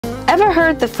ever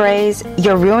heard the phrase,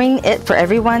 "You're ruining it for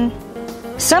everyone"?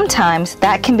 Sometimes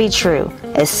that can be true,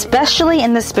 especially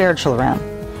in the spiritual realm.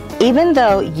 Even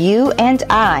though you and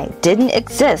I didn't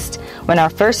exist when our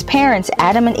first parents,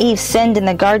 Adam and Eve, sinned in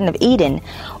the Garden of Eden,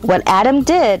 what Adam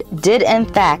did in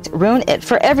fact ruin it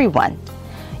for everyone.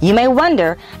 You may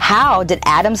wonder, how did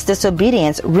Adam's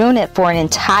disobedience ruin it for an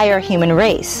entire human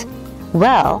race?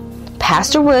 Well,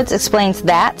 Pastor Woods explains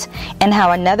that and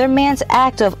how another man's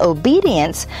act of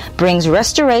obedience brings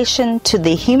restoration to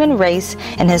the human race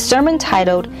in his sermon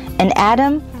titled, "An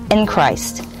Adam in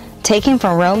Christ," taken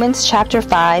from Romans chapter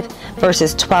 5,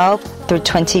 verses 12 through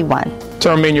 21.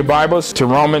 Turn in your Bibles to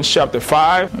Romans chapter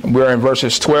 5. We're in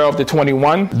verses 12 to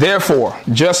 21. Therefore,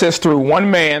 just as through one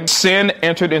man sin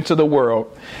entered into the world,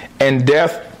 and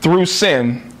death through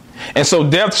sin, and so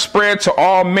death spread to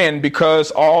all men because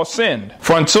all sinned.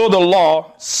 For until the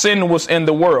law, sin was in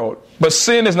the world. But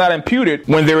sin is not imputed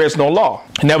when there is no law.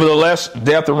 Nevertheless,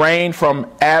 death reigned from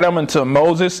Adam until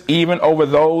Moses, even over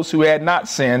those who had not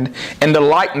sinned, in the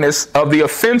likeness of the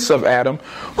offense of Adam,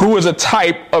 who is a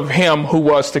type of him who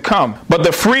was to come. But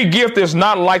the free gift is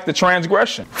not like the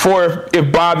transgression. For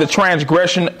if by the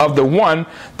transgression of the one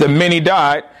the many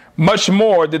died, much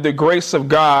more did the grace of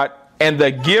God and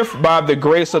the gift by the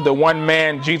grace of the one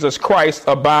man, Jesus Christ,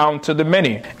 abound to the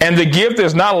many. And the gift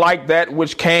is not like that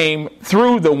which came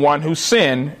through the one who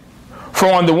sinned.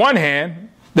 For on the one hand,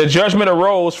 the judgment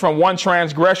arose from one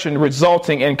transgression,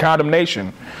 resulting in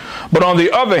condemnation. But on the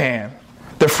other hand,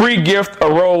 the free gift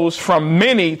arose from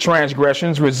many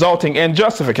transgressions, resulting in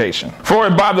justification. For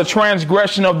by the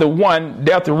transgression of the one,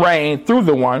 death reigned through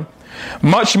the one,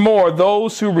 much more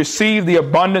those who receive the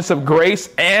abundance of grace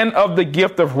and of the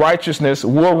gift of righteousness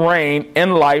will reign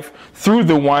in life through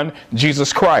the one,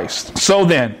 Jesus Christ. So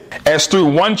then, as through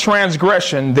one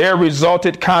transgression there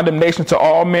resulted condemnation to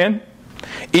all men,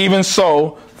 even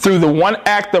so through the one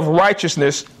act of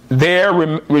righteousness there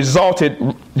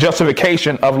resulted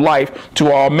justification of life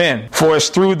to all men. For as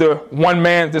through the one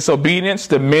man's disobedience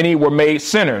the many were made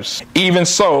sinners, even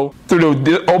so through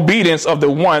the obedience of the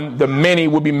one the many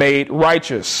will be made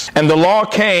righteous. And the law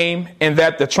came in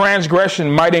that the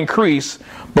transgression might increase,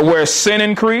 but where sin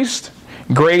increased,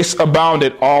 grace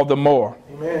abounded all the more.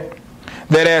 Amen.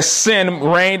 That as sin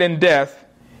reigned in death,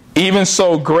 even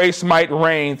so grace might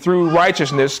reign through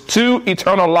righteousness to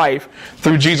eternal life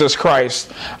through Jesus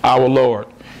Christ our Lord.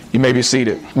 You may be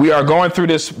seated. We are going through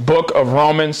this book of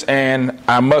Romans, and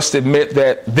I must admit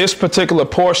that this particular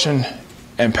portion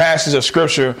and passage of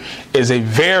Scripture is a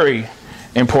very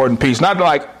important piece. Not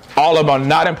like all of them are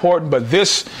not important, but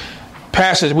this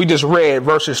passage we just read,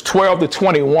 verses 12 to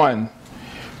 21,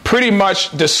 pretty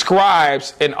much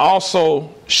describes and also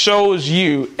shows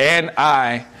you and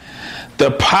I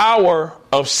the power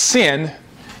of sin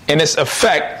and its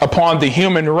effect upon the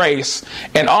human race,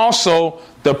 and also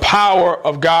the power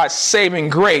of God's saving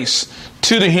grace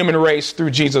to the human race through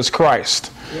Jesus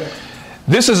Christ. Yeah.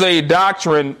 This is a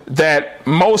doctrine that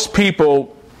most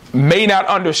people may not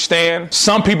understand,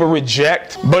 some people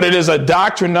reject, but it is a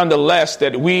doctrine nonetheless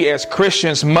that we as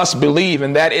Christians must believe,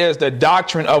 and that is the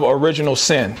doctrine of original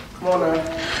sin. Come on,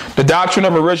 man. The doctrine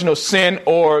of original sin,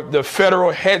 or the federal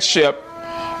headship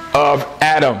of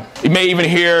Adam. You may even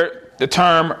hear the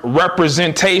term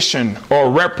representation or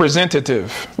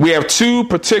representative. We have two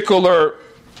particular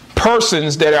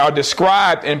persons that are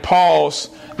described in Paul's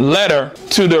letter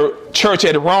to the church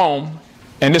at Rome.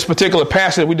 In this particular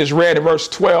passage we just read in verse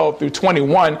 12 through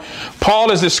 21,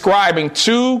 Paul is describing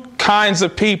two kinds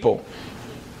of people.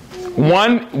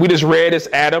 One we just read is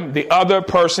Adam, the other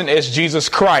person is Jesus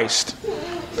Christ.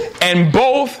 And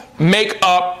both make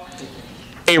up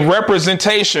a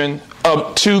representation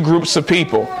of two groups of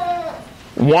people.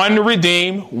 One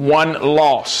redeemed, one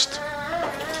lost.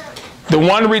 The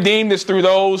one redeemed is through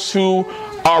those who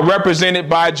are represented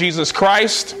by Jesus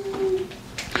Christ.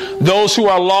 Those who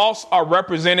are lost are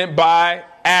represented by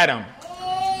Adam.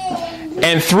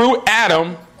 And through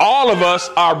Adam, all of us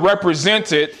are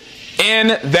represented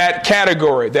in that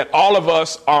category, that all of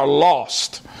us are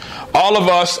lost. All of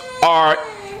us are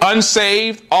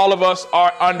unsaved. All of us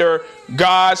are under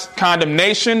God's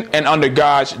condemnation and under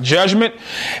God's judgment.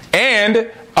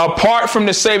 And apart from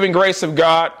the saving grace of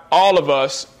God, all of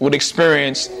us would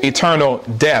experience eternal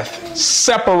death,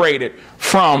 separated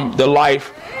from the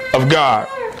life of God.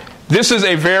 This is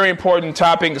a very important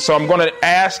topic, so I'm going to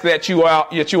ask that you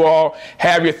all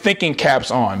have your thinking caps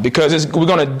on, because we're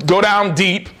going to go down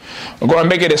deep. I'm going to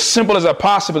make it as simple as I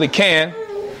possibly can,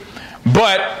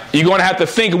 but you're going to have to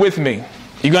think with me.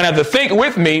 You're going to have to think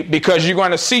with me because you're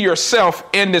going to see yourself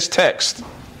in this text.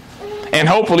 And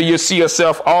hopefully you'll see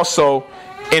yourself also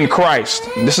in Christ.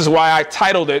 And this is why I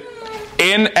titled it,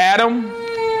 In Adam,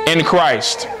 in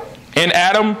Christ. In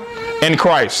Adam, in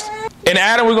Christ. In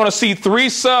Adam, we're going to see three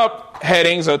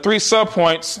subheadings or three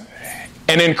subpoints.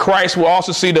 And in Christ, we'll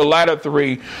also see the latter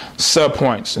three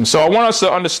subpoints. And so I want us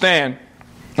to understand,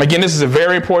 again, this is a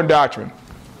very important doctrine.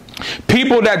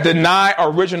 People that deny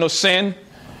original sin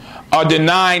are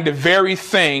denying the very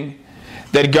thing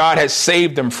that God has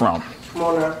saved them from. Come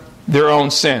on now. Their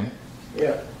own sin.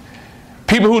 Yeah.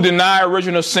 People who deny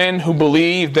original sin, who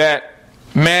believe that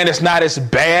man is not as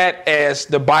bad as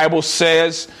the Bible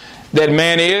says that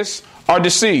man is, are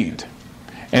deceived.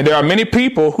 And there are many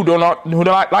people who do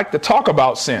not like to talk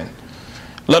about sin,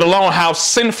 let alone how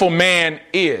sinful man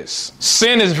is.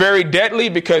 Sin is very deadly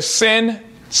because sin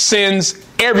sends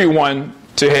everyone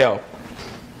to hell.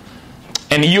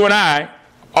 And you and I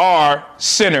are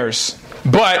sinners.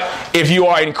 But if you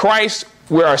are in Christ,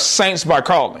 we are saints by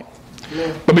calling.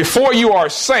 Yeah. But before you are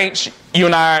saints, you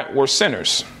and I were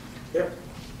sinners. Yeah.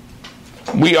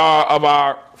 We are of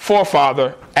our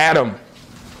forefather, Adam.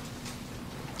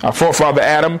 Our forefather,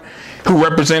 Adam, who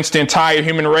represents the entire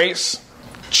human race,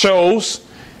 chose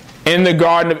in the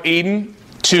Garden of Eden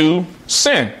to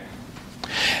sin.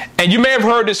 And you may have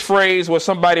heard this phrase where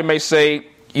somebody may say,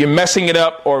 you're messing it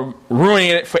up or ruining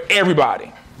it for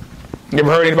everybody. You ever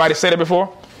heard anybody say that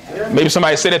before? Maybe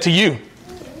somebody said that to you.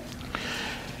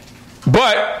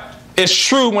 But it's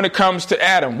true when it comes to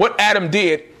Adam. What Adam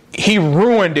did, he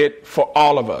ruined it for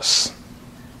all of us.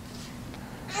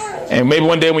 And maybe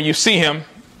one day when you see him,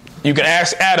 you can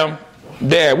ask Adam,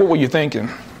 Dad, what were you thinking?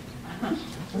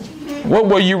 What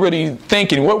were you really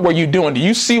thinking? What were you doing? Do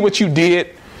you see what you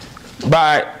did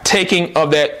by taking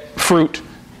of that fruit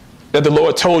that the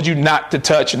Lord told you not to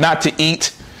touch, not to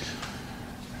eat?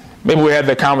 Maybe we'll have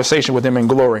that conversation with him in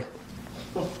glory.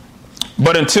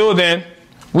 But until then,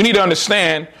 we need to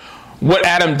understand what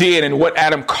Adam did and what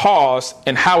Adam caused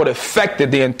and how it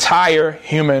affected the entire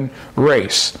human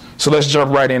race. So let's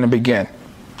jump right in and begin.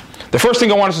 The first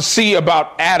thing I want us to see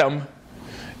about Adam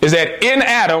is that in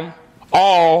Adam,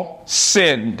 all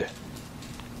sinned.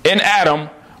 In Adam,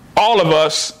 all of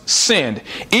us sinned.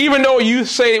 Even though you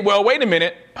say, well, wait a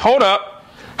minute, hold up.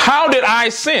 How did I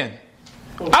sin?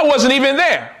 I wasn't even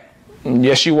there.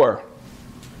 Yes, you were.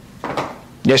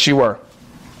 Yes, you were.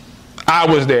 I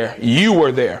was there. You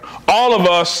were there. All of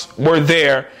us were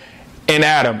there in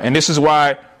Adam. And this is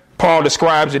why Paul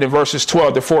describes it in verses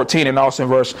 12 to 14 and also in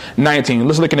verse 19.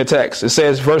 Let's look in the text. It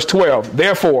says, verse 12,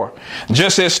 therefore,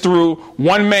 just as through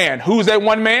one man, who's that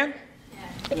one man?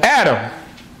 Adam.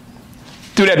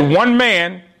 Through that one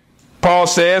man, Paul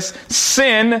says,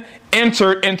 sin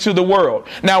entered into the world.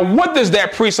 Now, what does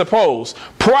that presuppose?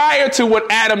 Prior to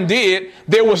what Adam did,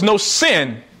 there was no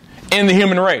sin in the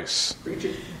human race.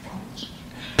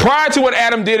 Prior to what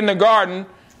Adam did in the garden,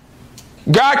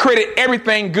 God created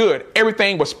everything good.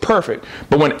 Everything was perfect.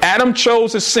 But when Adam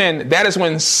chose to sin, that is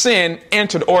when sin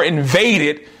entered or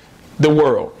invaded the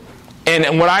world.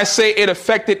 And when I say it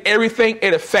affected everything,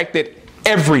 it affected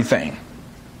everything.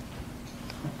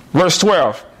 Verse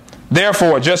 12.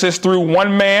 Therefore, just as through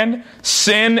one man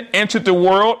sin entered the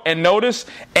world, and notice,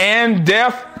 and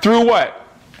death through what?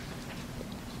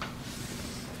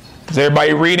 Is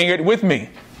everybody reading it with me?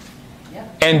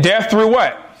 Yep. And death through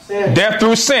what? Sin. Death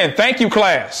through sin. Thank you,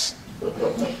 class.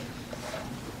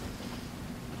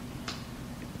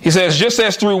 He says, just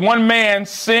as through one man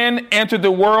sin entered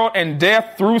the world, and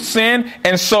death through sin,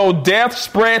 and so death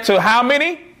spread to how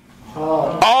many?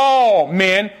 All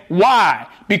men. Why?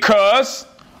 Because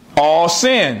all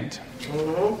sinned.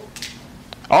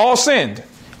 All sinned.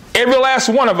 Every last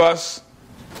one of us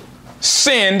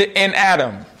sinned in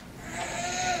Adam.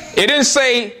 It didn't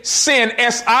say sin,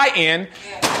 S-I-N.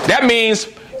 That means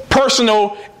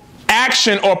personal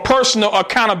action or personal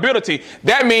accountability.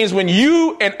 That means when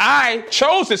you and I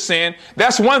chose to sin,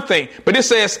 that's one thing. But it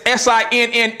says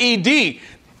S-I-N-N-E-D.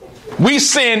 We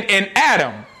sinned in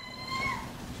Adam.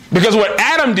 Because what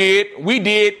Adam did, we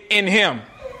did in him.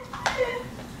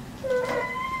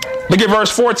 Look at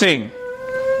verse 14.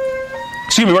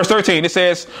 Verse 13. It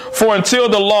says, for until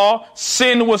the law,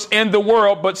 sin was in the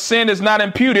world, but sin is not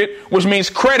imputed, which means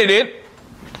credited,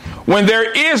 when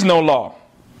there is no law.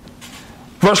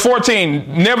 Verse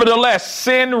 14, nevertheless,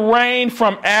 sin reigned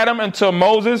from Adam until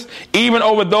Moses, even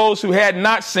over those who had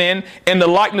not sinned, in the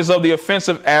likeness of the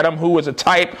offensive Adam, who was a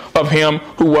type of him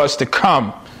who was to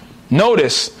come.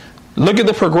 Notice, look at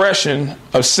the progression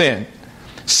of sin.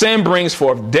 Sin brings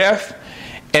forth death.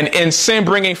 And in sin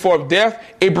bringing forth death,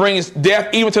 it brings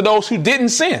death even to those who didn't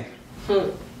sin.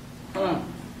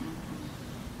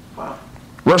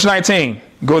 Verse 19,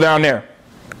 go down there.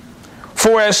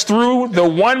 For as through the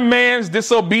one man's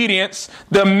disobedience,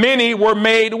 the many were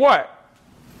made what?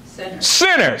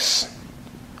 Sinners.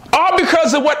 All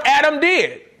because of what Adam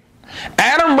did.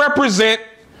 Adam represents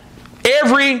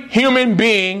every human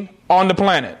being on the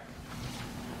planet.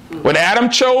 When Adam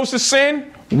chose to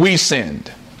sin, we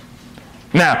sinned.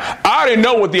 Now, I already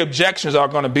know what the objections are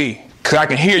going to be, because I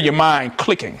can hear your mind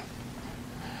clicking.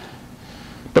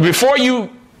 But before you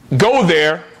go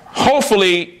there,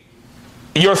 hopefully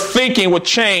your thinking will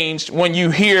change when you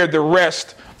hear the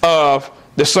rest of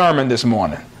the sermon this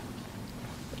morning.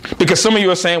 Because some of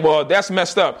you are saying, well, that's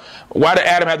messed up. Why did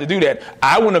Adam have to do that?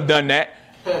 I wouldn't have done that.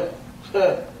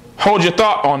 Hold your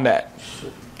thought on that.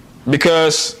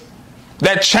 Because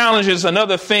that challenges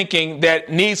another thinking that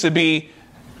needs to be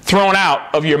thrown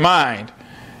out of your mind.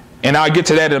 And I'll get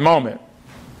to that in a moment.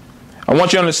 I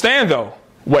want you to understand, though,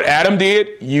 what Adam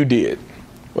did, you did.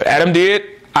 What Adam did,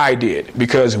 I did.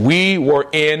 Because we were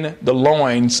in the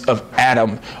loins of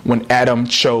Adam when Adam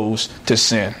chose to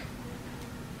sin.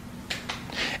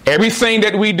 Everything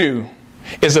that we do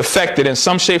is affected in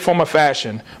some shape, form, or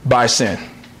fashion by sin.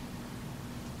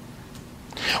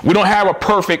 We don't have a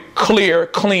perfect, clear,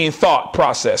 clean thought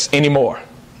process anymore.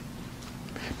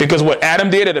 Because what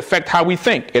Adam did, it affects how we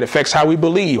think. It affects how we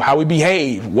believe, how we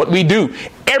behave, what we do.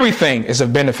 Everything has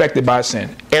been affected by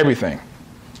sin. Everything.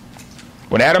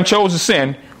 When Adam chose to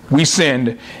sin, we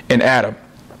sinned in Adam.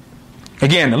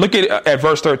 Again, look at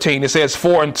verse 13. It says,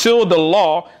 for until the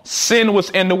law, sin was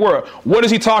in the world. What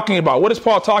is he talking about? What is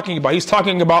Paul talking about? He's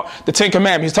talking about the Ten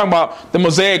Commandments. He's talking about the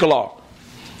Mosaic law.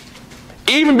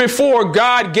 Even before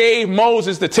God gave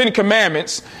Moses the Ten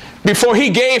Commandments, before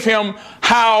he gave him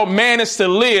how man is to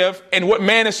live and what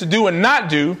man is to do and not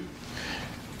do,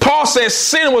 Paul says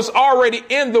sin was already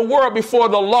in the world before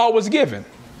the law was given.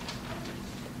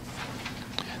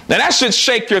 Now that should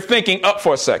shake your thinking up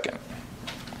for a second.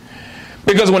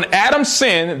 Because when Adam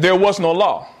sinned, there was no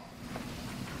law.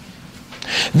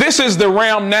 This is the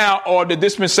realm now, or the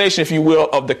dispensation, if you will,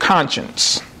 of the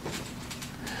conscience.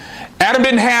 Adam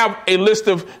didn't have a list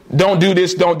of don't do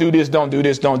this, don't do this, don't do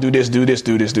this, don't do this, do this,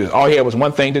 do this, do this. All he had was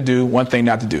one thing to do, one thing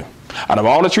not to do. Out of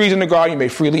all the trees in the garden, you may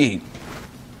freely eat.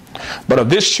 But of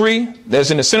this tree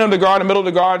that's in the center of the garden, the middle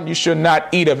of the garden, you should not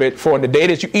eat of it. For in the day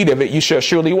that you eat of it, you shall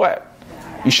surely what?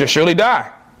 You shall surely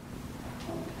die.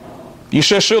 You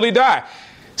shall surely die.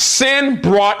 Sin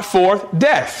brought forth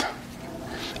death.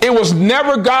 It was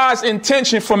never God's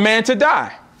intention for man to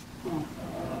die.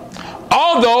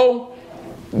 Although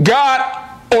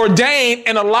God ordained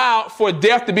and allowed for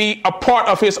death to be a part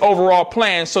of his overall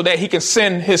plan so that he can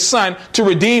send his son to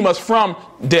redeem us from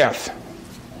death.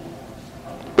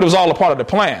 But it was all a part of the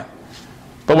plan.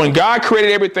 But when God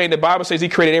created everything, the Bible says he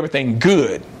created everything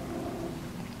good.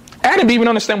 Adam didn't even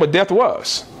understand what death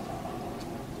was.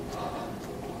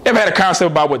 Never had a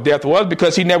concept about what death was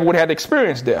because he never would have had to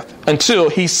experience death until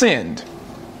he sinned.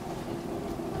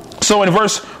 So in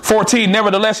verse 14,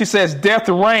 nevertheless, he says, death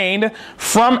reigned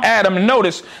from Adam.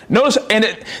 Notice, and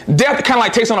death kind of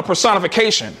like takes on a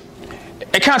personification.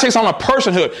 It kind of takes on a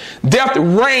personhood. Death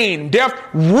reigned, death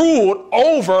ruled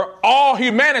over all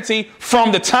humanity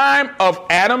from the time of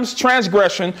Adam's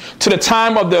transgression to the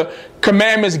time of the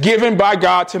commandments given by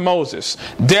God to Moses.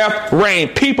 Death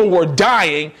reigned. People were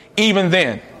dying even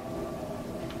then.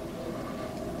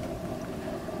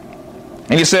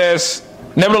 And he says,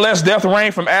 nevertheless, death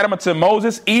reigned from Adam unto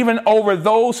Moses, even over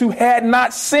those who had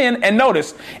not sinned. And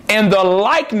notice, in the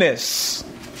likeness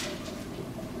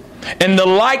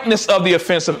of the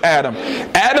offense of Adam.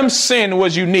 Adam's sin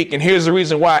was unique. And here's the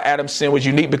reason why Adam's sin was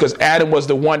unique. Because Adam was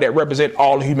the one that represented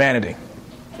all humanity.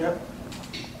 Yep.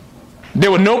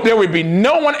 There would be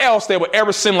no one else that would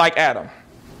ever sin like Adam.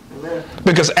 Amen.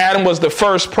 Because Adam was the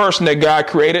first person that God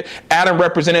created. Adam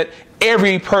represented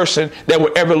every person that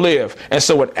would ever live. And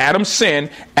so when Adam's sin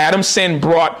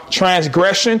brought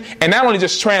transgression. And not only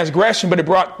just transgression, but it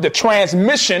brought the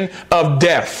transmission of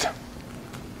death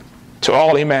to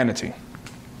all humanity.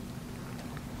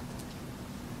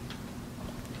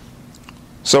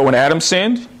 So when Adam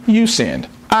sinned, you sinned.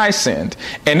 I sinned.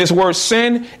 And this word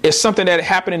sin is something that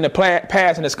happened in the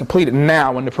past and is completed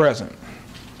now in the present.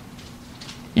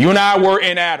 You and I were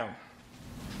in Adam.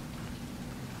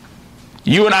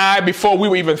 You and I, before we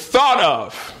were even thought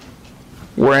of,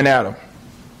 were in Adam.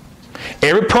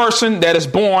 Every person that is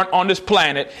born on this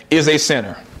planet is a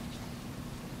sinner.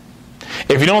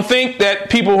 If you don't think that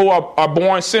people who are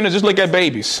born sinners, just look at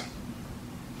babies.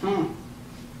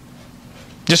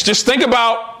 Just think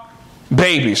about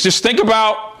babies. Just think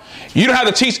about, you don't have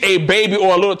to teach a baby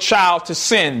or a little child to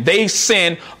sin. They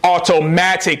sin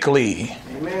automatically.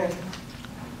 Amen.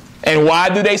 And why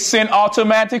do they sin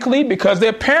automatically? Because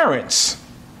their parents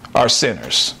are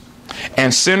sinners.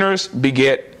 And sinners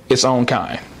beget its own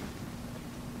kind.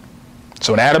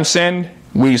 So when Adam sinned,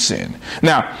 we sinned.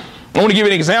 Now, I want to give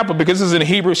you an example because this is in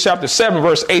Hebrews chapter 7,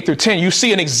 verse 8 through 10. You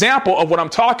see an example of what I'm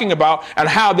talking about and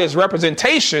how there's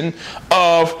representation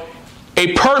of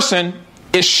a person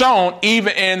is shown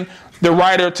even in the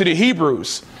writer to the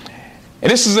Hebrews. And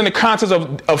this is in the context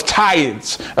of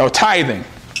tithes, or tithing.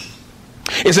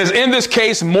 It says, in this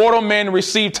case, mortal men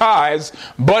receive tithes,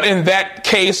 but in that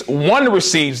case, one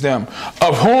receives them,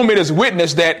 of whom it is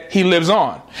witnessed that he lives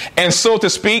on. And so to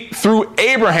speak, through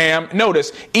Abraham,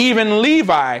 notice, even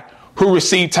Levi, who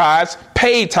received tithes,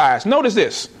 paid tithes. Notice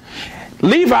this.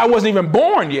 Levi wasn't even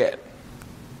born yet.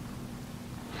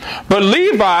 But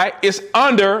Levi is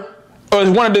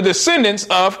one of the descendants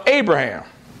of Abraham.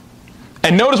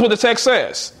 And notice what the text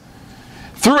says.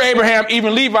 Through Abraham,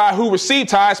 even Levi, who received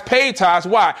tithes, paid tithes.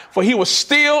 Why? For he was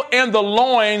still in the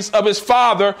loins of his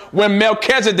father when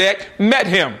Melchizedek met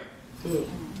him. Do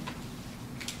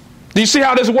you see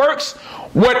how this works?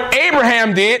 What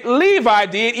Abraham did, Levi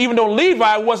did, even though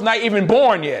Levi was not even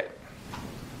born yet.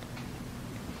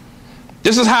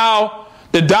 This is how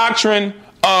the doctrine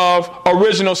of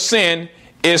original sin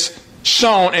is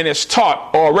shown and is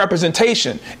taught, or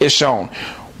representation is shown.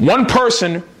 One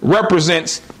person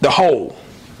represents the whole.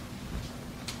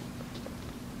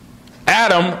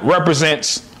 Adam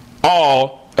represents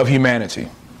all of humanity,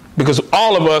 because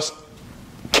all of us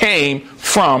came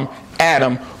from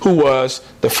Adam, who was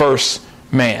the first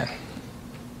man.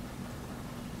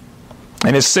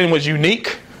 And his sin was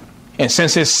unique. And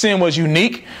since his sin was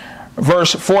unique,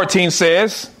 verse 14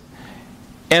 says,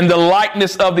 in the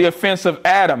likeness of the offense of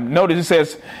Adam. Notice it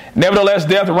says, nevertheless,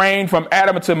 death reigned from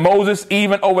Adam to Moses,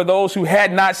 even over those who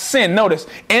had not sinned. Notice,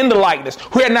 in the likeness,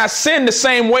 who had not sinned the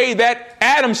same way that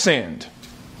Adam sinned.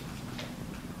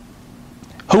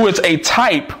 Who is a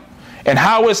type. And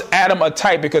how is Adam a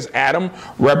type? Because Adam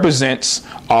represents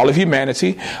all of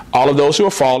humanity, all of those who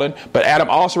are fallen. But Adam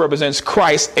also represents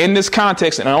Christ in this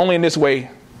context, and only in this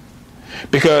way.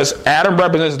 Because Adam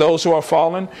represents those who are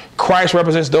fallen. Christ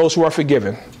represents those who are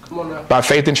forgiven by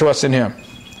faith and trust in him.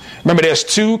 Remember, there's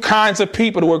two kinds of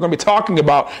people that we're going to be talking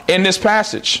about in this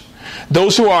passage.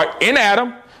 Those who are in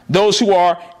Adam, those who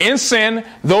are in sin,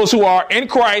 those who are in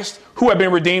Christ, who have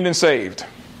been redeemed and saved.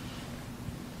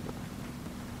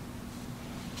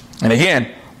 And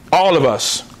again, all of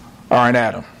us are in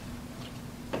Adam.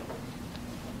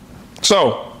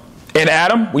 So, in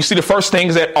Adam, we see the first thing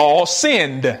is that all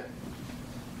sinned.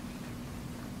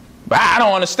 But I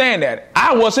don't understand that.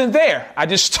 I wasn't there. I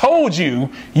just told you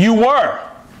you were.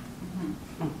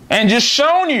 And just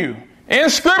shown you in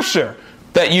Scripture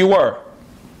that you were.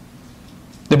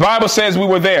 The Bible says we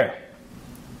were there.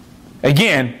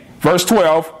 Again, verse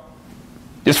 12,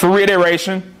 just for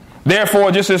reiteration.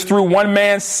 Therefore, just as through one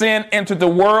man sin entered the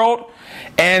world,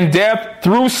 and death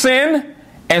through sin,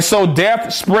 and so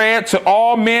death spread to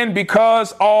all men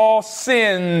because all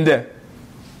sinned.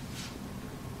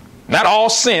 Not all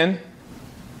sin,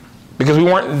 because we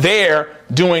weren't there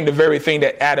doing the very thing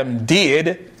that Adam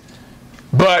did,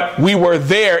 but we were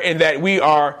there in that we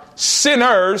are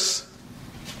sinners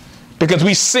because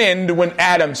we sinned when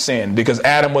Adam sinned, because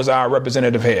Adam was our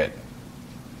representative head.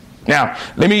 Now,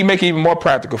 let me make it even more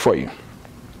practical for you.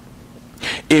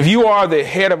 If you are the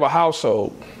head of a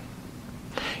household,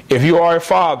 if you are a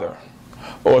father,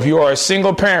 or if you are a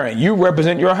single parent, you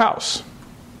represent your house.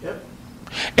 Yep.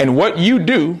 And what you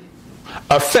do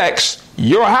affects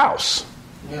your house.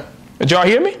 Yeah. Did y'all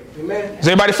hear me? Amen. Is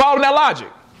everybody following that logic?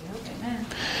 Yep. Amen.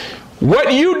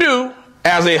 What you do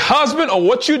as a husband or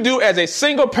what you do as a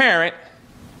single parent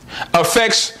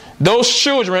affects those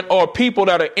children or people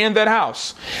that are in that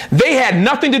house. They had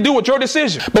nothing to do with your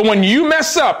decision. But when you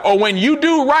mess up or when you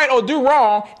do right or do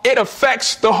wrong, it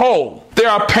affects the whole. There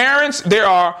are parents, there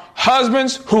are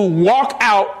husbands who walk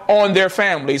out on their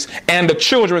families, and the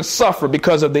children suffer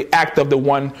because of the act of the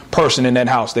one person in that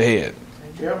house, the head.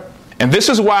 Thank you. And this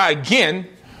is why, again,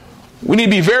 we need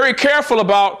to be very careful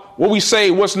about what we say,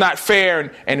 what's not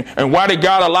fair, and why did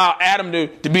God allow Adam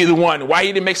to be the one? Why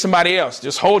he didn't make somebody else?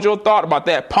 Just hold your thought about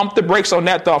that. Pump the brakes on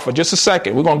that thought for just a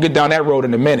second. We're going to get down that road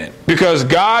in a minute. Because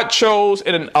God chose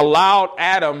and allowed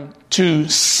Adam to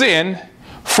sin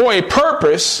for a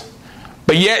purpose,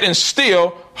 but yet and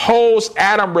still holds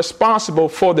Adam responsible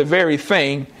for the very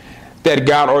thing that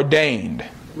God ordained.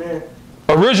 Amen.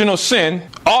 Original sin,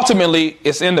 ultimately,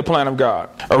 is in the plan of God.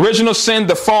 Original sin,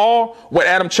 the fall, what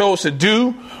Adam chose to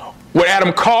do, what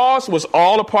Adam caused, was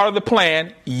all a part of the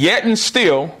plan, yet and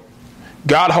still,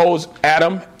 God holds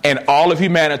Adam and all of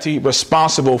humanity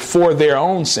responsible for their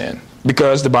own sin.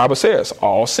 Because the Bible says,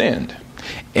 all sinned.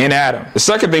 in Adam. The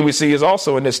second thing we see is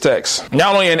also in this text.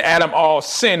 Not only in Adam all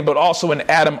sin, but also in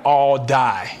Adam all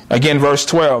die. Again, verse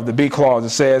 12, the B clause, it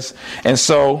says, and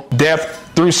so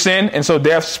death through sin, and so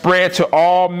death spread to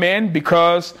all men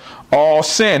because all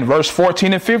sin. Verse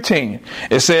 14 and 15,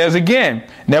 it says again,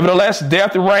 nevertheless,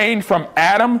 death reigned from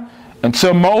Adam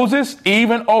until Moses,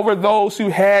 even over those who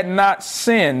had not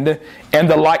sinned, and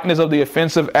the likeness of the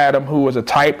offense of Adam, who was a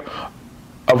type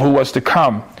of who was to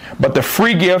come. But the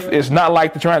free gift is not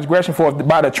like the transgression, for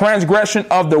by the transgression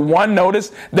of the one,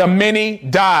 notice, the many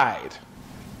died.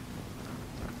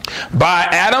 By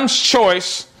Adam's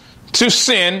choice to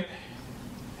sin,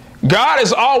 God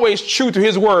is always true to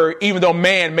his word, even though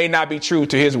man may not be true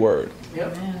to his word.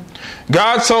 Yep.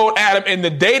 God told Adam, in the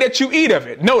day that you eat of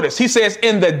it, notice, he says,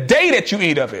 in the day that you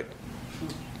eat of it,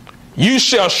 you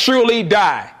shall surely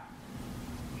die.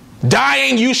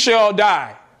 Dying, you shall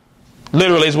die.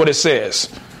 Literally is what it says.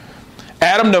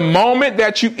 Adam, the moment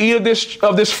that you eat of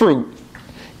this fruit,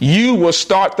 you will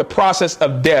start the process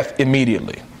of death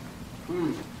immediately.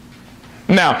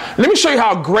 Now, let me show you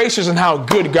how gracious and how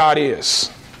good God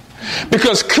is.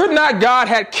 Because could not God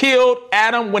have killed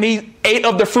Adam when he ate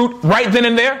of the fruit right then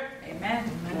and there? Amen.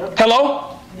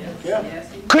 Hello?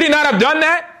 Yes. Could he not have done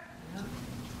that?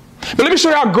 But let me show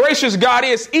you how gracious God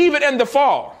is even in the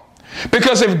fall.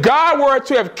 Because if God were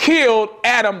to have killed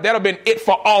Adam, that would have been it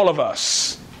for all of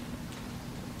us.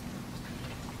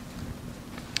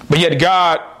 But yet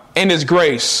God, in his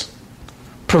grace,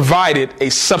 provided a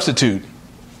substitute.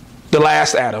 The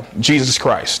last Adam, Jesus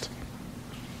Christ.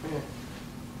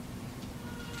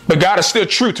 But God is still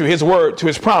true to his word, to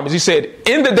his promise. He said,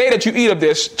 in the day that you eat of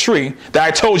this tree that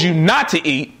I told you not to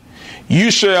eat, you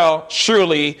shall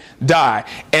surely die.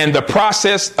 And the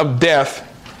process of death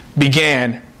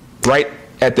began right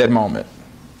at that moment.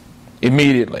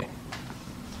 Immediately.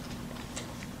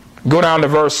 Go down to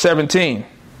verse 17.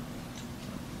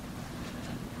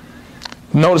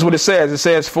 Notice what it says. It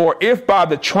says, for if by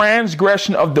the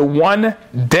transgression of the one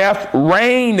death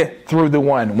reigned through the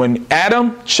one. When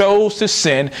Adam chose to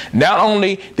sin, not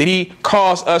only did he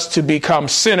cause us to become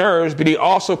sinners, but he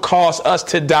also caused us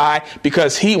to die,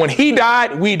 because when he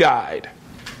died, we died.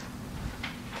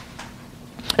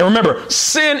 And remember,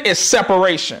 sin is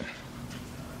separation.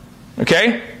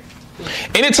 Okay?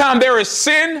 Anytime there is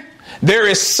sin, there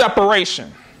is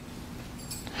separation.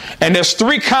 And there's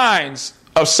three kinds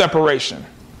of separation.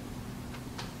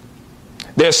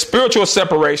 There's spiritual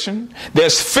separation,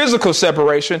 there's physical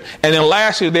separation, and then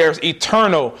lastly there's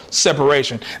eternal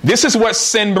separation. This is what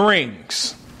sin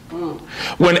brings.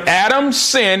 When Adam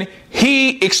sinned,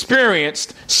 he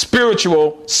experienced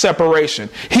spiritual separation.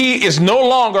 He is no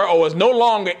longer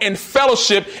in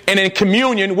fellowship and in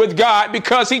communion with God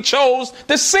because he chose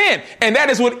to sin. And that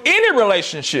is with any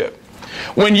relationship.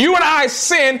 When you and I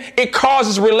sin, it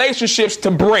causes relationships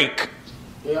to break.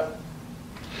 Yeah.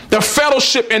 The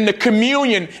fellowship and the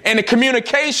communion and the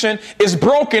communication is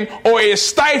broken or is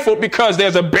stifled because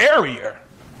there's a barrier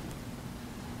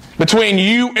between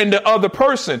you and the other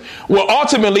person. Well,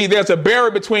 ultimately, there's a barrier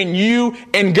between you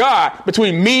and God,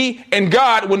 between me and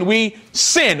God when we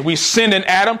sin. We sinned in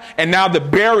Adam, and now the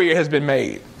barrier has been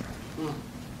made.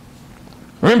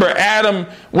 Remember, Adam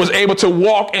was able to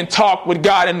walk and talk with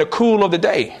God in the cool of the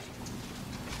day.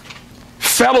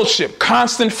 Fellowship,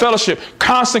 constant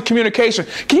communication.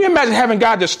 Can you imagine having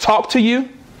God just talk to you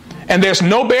and there's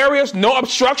no barriers, no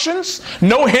obstructions,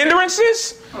 no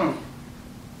hindrances?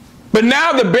 But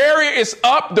now the barrier is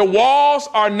up. The walls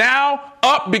are now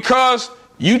up because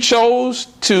you chose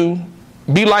to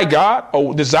be like God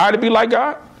or desire to be like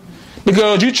God.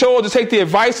 Because you chose to take the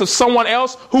advice of someone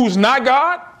else who's not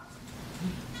God.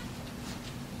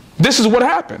 This is what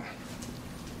happened.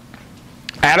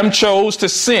 Adam chose to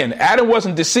sin. Adam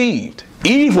wasn't deceived.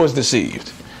 Eve was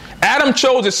deceived. Adam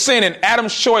chose to sin, and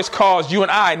Adam's choice caused you and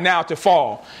I now to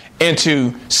fall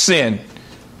into sin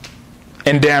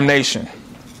and damnation.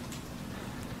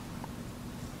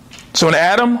 So in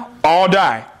Adam, all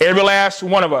die. Every last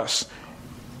one of us.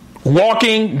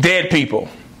 Walking dead people.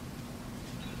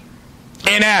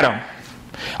 In Adam.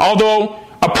 Although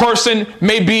a person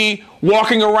may be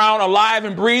walking around alive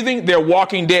and breathing, they're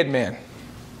walking dead men.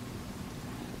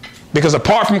 Because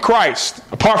apart from Christ,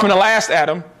 apart from the last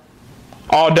Adam,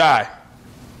 all die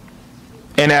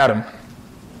in Adam.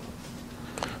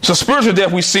 So spiritual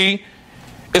death, we see,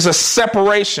 is a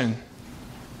separation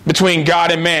between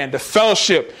God and man. The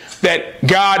fellowship that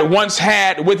God once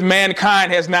had with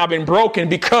mankind has now been broken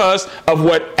because of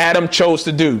what Adam chose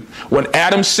to do. When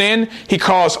Adam sinned, he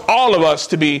caused all of us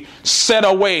to be set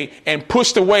away and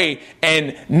pushed away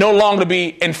and no longer be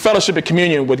in fellowship and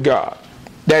communion with God.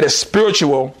 That is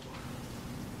spiritual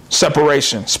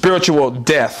separation, spiritual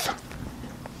death.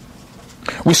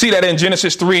 We see that in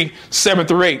Genesis 3, 7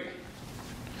 through 8.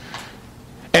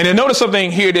 And then notice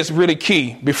something here that's really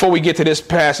key before we get to this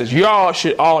passage. Y'all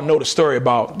should all know the story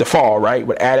about the fall, right?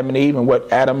 With Adam and Eve and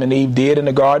what Adam and Eve did in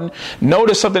the garden.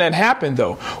 Notice something that happened,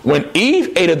 though. When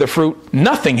Eve ate of the fruit,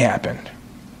 nothing happened.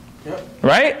 Yep.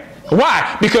 Right?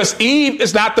 Why? Because Eve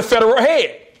is not the federal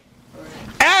head.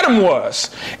 Adam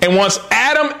was. And once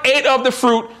Adam ate of the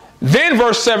fruit, then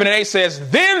verse 7 and 8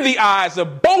 says, then the eyes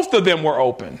of both of them were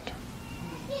opened.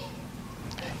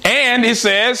 And it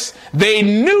says, they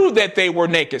knew that they were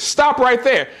naked. Stop right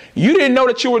there. You didn't know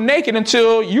that you were naked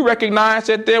until you recognized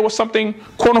that there was something,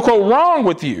 quote unquote, wrong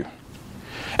with you.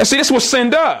 And see, this is what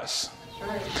sin does.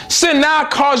 Sin now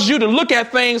causes you to look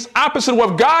at things opposite of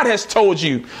what God has told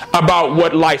you about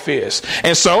what life is.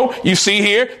 And so you see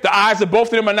here, the eyes of both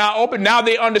of them are now open. Now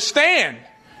they understand.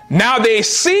 Now they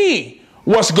see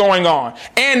what's going on.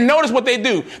 And notice what they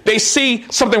do. They see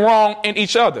something wrong in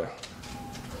each other.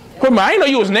 Wait a minute, I didn't know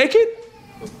you was naked.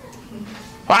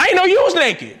 I didn't know you was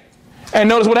naked. And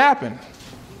notice what happened.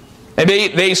 And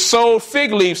they sewed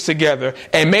fig leaves together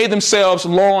and made themselves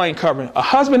loin covering. A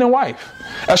husband and wife.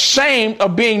 Ashamed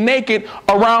of being naked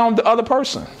around the other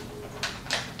person.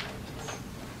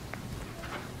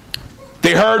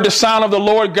 They heard the sound of the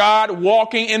Lord God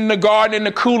walking in the garden in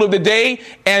the cool of the day,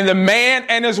 and the man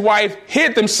and his wife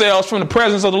hid themselves from the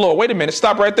presence of the Lord. Wait a minute,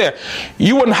 stop right there.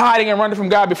 You weren't hiding and running from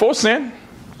God before sin.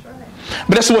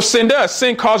 But that's what sin does.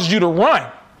 Sin causes you to run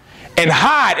and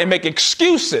hide and make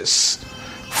excuses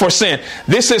for sin.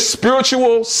 This is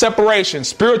spiritual separation,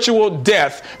 spiritual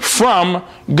death from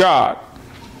God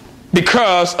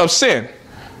because of sin.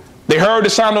 They heard the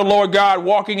sound of the Lord God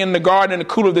walking in the garden in the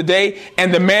cool of the day,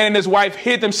 and the man and his wife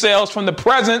hid themselves from the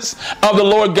presence of the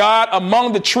Lord God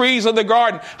among the trees of the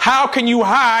garden. How can you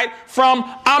hide from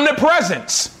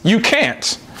omnipresence? You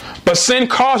can't. But sin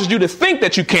causes you to think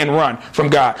that you can run from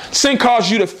God. Sin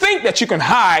causes you to think that you can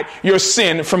hide your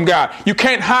sin from God. You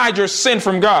can't hide your sin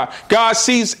from God. God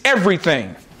sees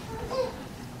everything.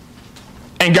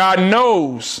 And God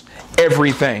knows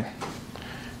everything.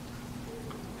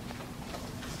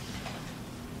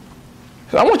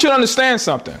 So I want you to understand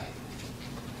something.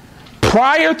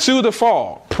 Prior to the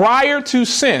fall, prior to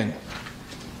sin,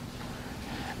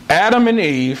 Adam and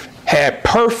Eve had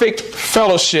perfect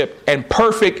fellowship and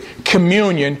perfect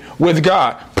communion with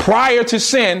God. Prior to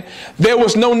sin, there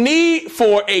was no need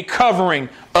for a covering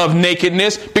of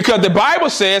nakedness because the Bible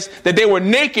says that they were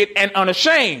naked and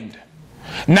unashamed.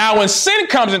 Now when sin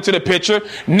comes into the picture,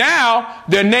 now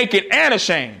they're naked and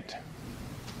ashamed.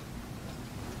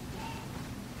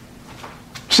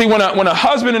 See, when a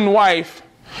husband and wife,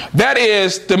 that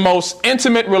is the most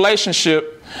intimate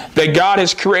relationship that God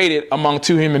has created among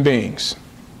two human beings.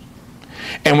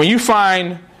 And when you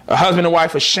find a husband and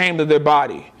wife ashamed of their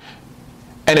body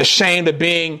and ashamed of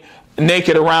being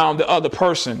naked around the other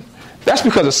person, that's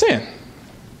because of sin.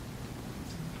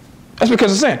 That's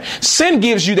because of sin. Sin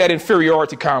gives you that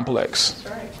inferiority complex.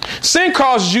 Sin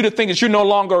causes you to think that you're no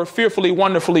longer fearfully,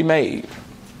 wonderfully made.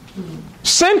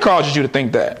 Sin causes you to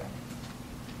think that.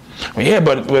 Well, yeah,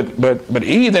 but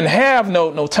Eve didn't have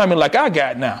no tummy like I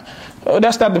got now. Oh,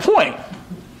 that's not the point.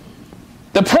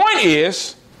 The point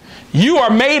is, you are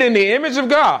made in the image of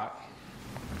God.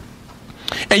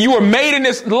 And you are made in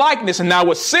this likeness. And now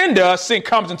what sin does, sin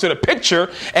comes into the picture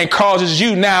and causes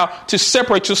you now to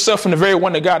separate yourself from the very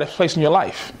one that God has placed in your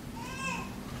life.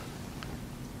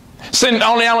 Sin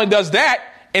not only does that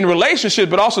in relationships,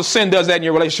 but also sin does that in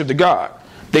your relationship to God.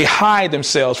 They hide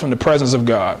themselves from the presence of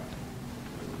God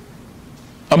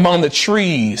among the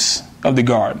trees of the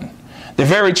garden. The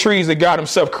very trees that God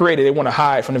himself created, they want to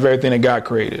hide from the very thing that God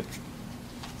created.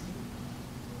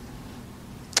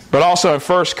 But also in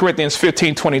 1 Corinthians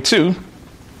 15:22,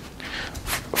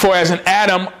 for as in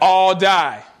Adam all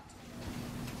die.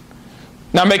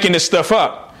 Not making this stuff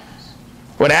up.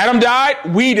 When Adam died,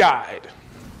 we died.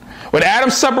 When Adam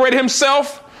separated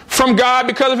himself from God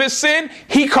because of his sin,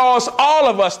 he caused all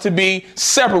of us to be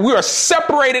separate. We are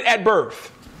separated at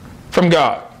birth from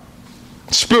God,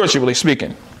 spiritually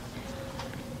speaking.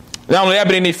 Not only that,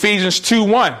 but in Ephesians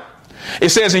 2:1, it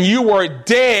says, and you were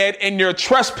dead in your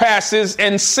trespasses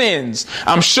and sins.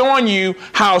 I'm showing you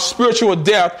how spiritual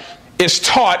death is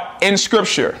taught in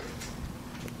Scripture.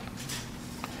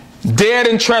 Dead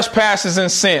in trespasses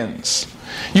and sins.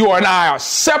 You and I are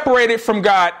separated from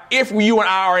God if you and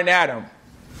I are in Adam.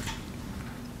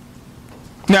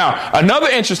 Now, another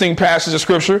interesting passage of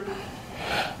Scripture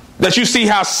that you see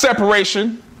how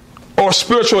separation or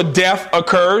spiritual death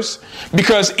occurs,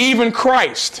 because even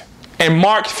Christ in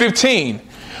Mark 15,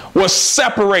 was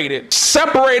separated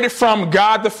from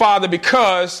God the Father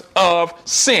because of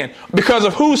sin. Because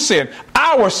of whose sin?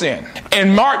 Our sin.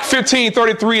 In Mark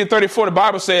 15:33 and 34, the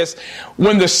Bible says,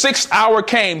 when the 6th hour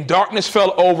came, darkness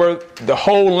fell over the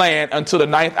whole land until the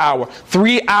 9th hour.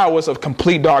 3 hours of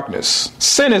complete darkness.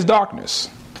 Sin is darkness.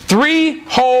 3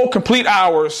 whole complete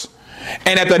hours.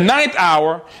 And at the 9th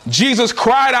hour, Jesus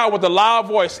cried out with a loud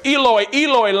voice, Eloi,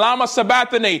 Eloi, lama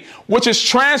sabachthani, which is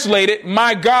translated,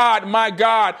 my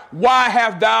God, why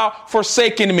have thou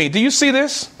forsaken me? Do you see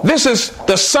this? This is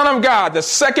the Son of God, the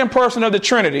second person of the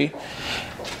Trinity,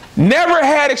 never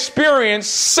had experience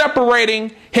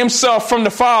separating himself from the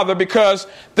Father, because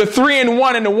the 3 in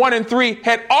 1 and the 1 in 3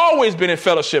 had always been in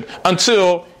fellowship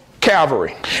until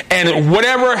Calvary. And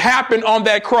whatever happened on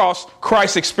that cross,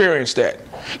 Christ experienced that.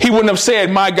 He wouldn't have said,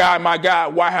 my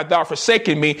God, why hast thou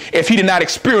forsaken me, if he did not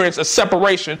experience a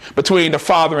separation between the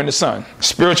Father and the Son.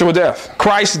 Spiritual death.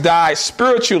 Christ died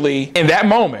spiritually in that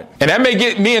moment. And that may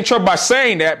get me in trouble by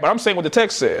saying that, but I'm saying what the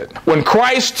text said. When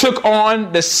Christ took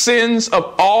on the sins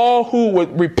of all who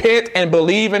would repent and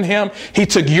believe in him, he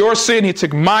took your sin, he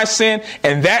took my sin,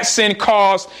 and that sin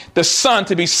caused the Son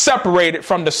to be separated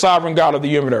from the sovereign God of the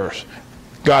universe,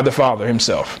 God the Father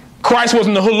himself. Christ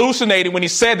wasn't hallucinating when he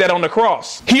said that on the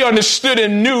cross. He understood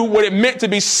and knew what it meant to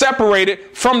be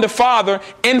separated from the Father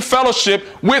in fellowship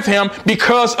with him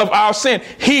because of our sin.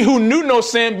 He who knew no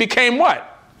sin became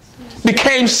what?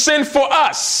 Became sin for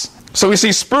us. So we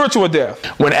see spiritual death.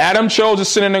 When Adam chose to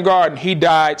sin in the garden, he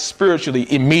died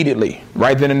spiritually immediately,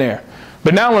 right then and there.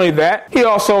 But not only that, he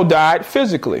also died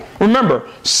physically. Remember,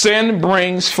 sin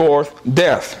brings forth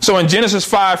death. So in Genesis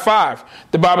 5:5,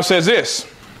 the Bible says this.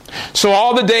 So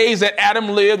all the days that Adam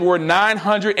lived were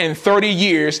 930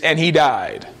 years, and he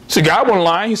died. So God wasn't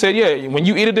lying. He said, yeah, when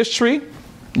you eat of this tree,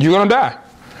 you're going to die.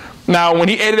 Now, when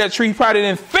he ate of that tree, he probably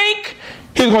didn't think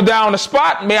he was going to die on the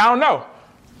spot. I don't know.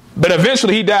 But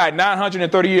eventually he died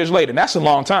 930 years later. And that's a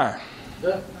long time.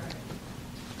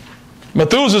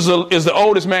 Methuselah is the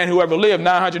oldest man who ever lived,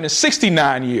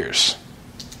 969 years.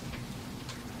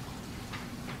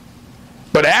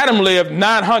 But Adam lived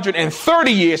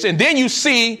 930 years. And then you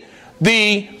see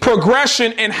the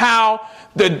progression in how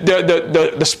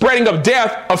the spreading of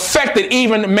death affected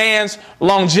even man's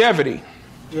longevity.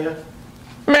 Yeah.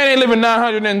 Man ain't living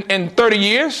 930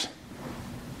 years.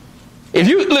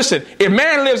 If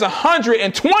man lives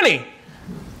 120,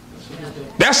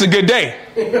 that's a good day.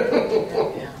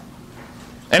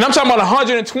 And I'm talking about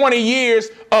 120 years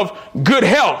of good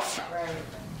health.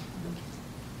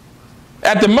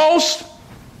 At the most,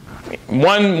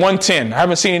 110. I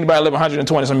haven't seen anybody live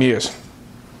 120 some years.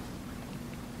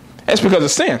 That's because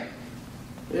of sin.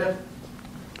 Yeah.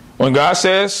 When God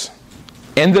says,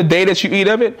 in the day that you eat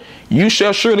of it, you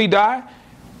shall surely die,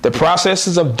 the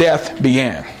processes of death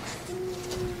began.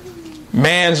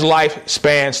 Man's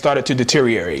lifespan started to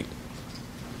deteriorate.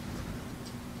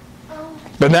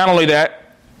 But not only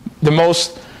that, the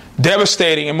most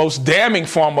devastating and most damning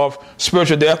form of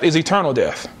spiritual death is eternal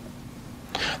death.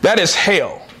 That is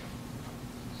hell.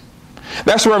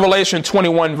 That's Revelation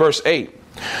 21 verse 8.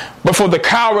 But for the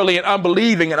cowardly and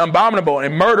unbelieving and abominable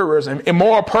and murderers and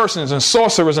immoral persons and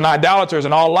sorcerers and idolaters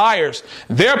and all liars,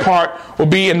 their part will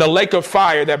be in the lake of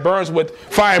fire that burns with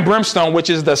fire and brimstone, which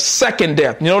is the second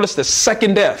death. You notice the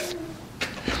second death.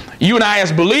 You and I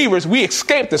as believers, we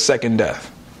escape the second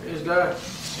death. Praise God.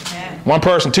 Amen. One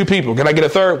person, 2 people. Can I get a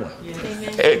third one?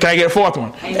 Yes. Can I get a fourth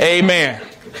one? Amen.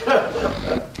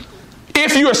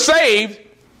 If you are saved,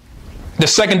 the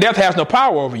second death has no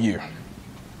power over you.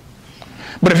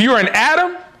 But if you're in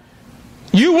Adam,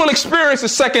 you will experience the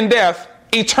second death,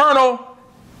 eternal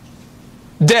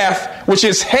death, which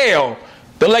is hell,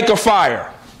 the lake of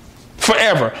fire,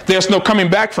 forever. There's no coming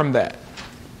back from that.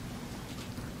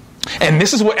 And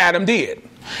this is what Adam did.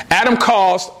 Adam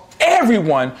caused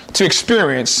everyone to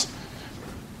experience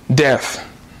death.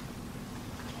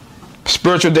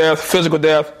 Spiritual death, physical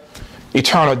death,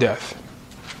 eternal death.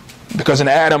 Because in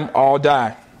Adam, all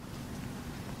die.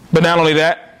 But not only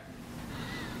that,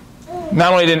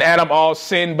 not only did Adam all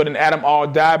sin, but in Adam all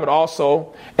die, but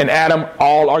also in Adam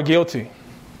all are guilty.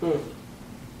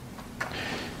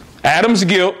 Adam's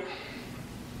guilt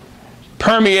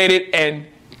permeated and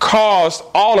caused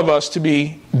all of us to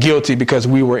be guilty because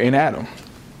we were in Adam.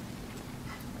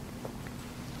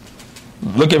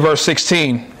 Look at verse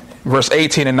 16, verse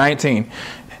 18 and 19.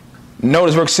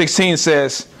 Notice verse 16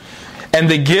 says, and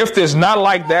the gift is not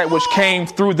like that which came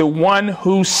through the one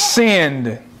who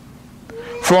sinned.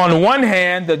 For on one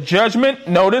hand, the judgment,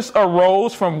 notice,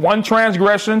 arose from one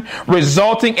transgression,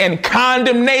 resulting in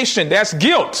condemnation. That's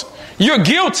guilt. You're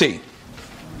guilty.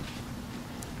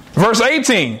 Verse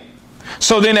 18.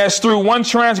 So then as through one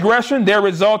transgression there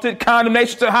resulted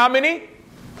condemnation to how many?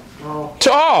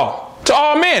 To all. To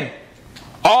all men.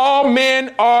 All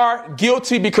men are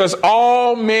guilty because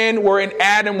all men were in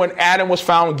Adam when Adam was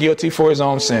found guilty for his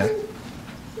own sin.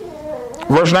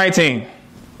 Verse 19.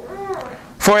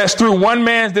 For as through one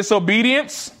man's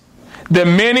disobedience the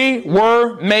many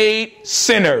were made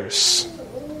sinners.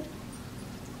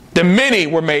 The many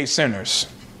were made sinners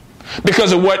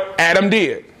because of what Adam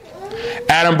did.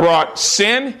 Adam brought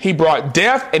sin, he brought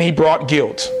death, and he brought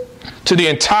guilt to the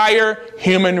entire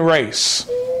human race.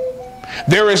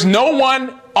 There is no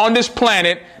one on this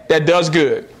planet that does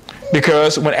good,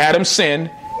 because when Adam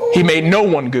sinned, he made no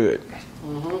one good.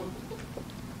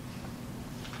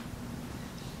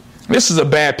 This is a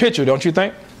bad picture, don't you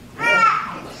think?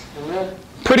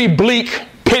 Pretty bleak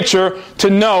picture to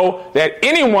know that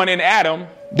anyone in Adam,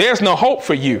 there's no hope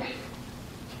for you.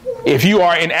 If you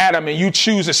are in Adam and you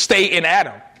choose to stay in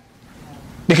Adam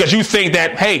because you think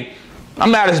that, hey,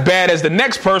 I'm not as bad as the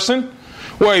next person.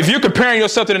 Well, if you're comparing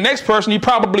yourself to the next person, you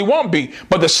probably won't be.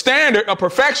 But the standard of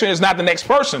perfection is not the next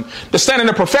person. The standard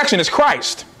of perfection is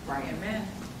Christ. Right. Amen.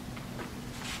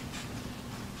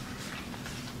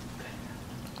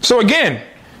 So again,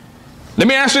 let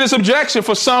me answer this objection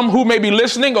for some who may be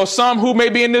listening or some who may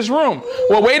be in this room.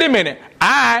 Well, wait a minute.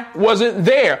 I wasn't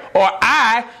there, or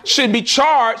I should be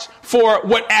charged for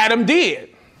what Adam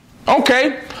did.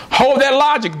 Okay, hold that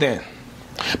logic then.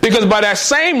 Because by that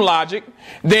same logic,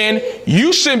 then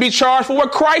you shouldn't be charged for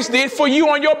what Christ did for you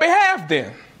on your behalf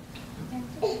then.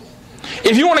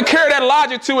 If you want to carry that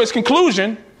logic to its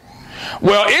conclusion,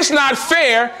 well, it's not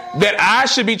fair that I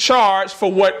should be charged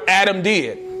for what Adam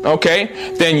did.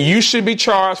 Okay, then you should be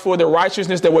charged for the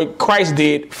righteousness that what Christ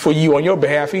did for you on your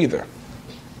behalf either.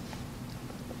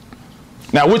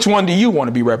 Now, which one do you want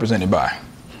to be represented by?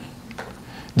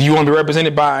 Do you want to be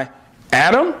represented by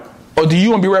Adam, or do you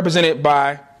want to be represented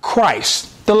by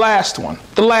Christ, the last one,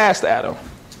 the last Adam?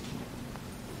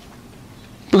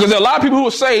 Because there are a lot of people who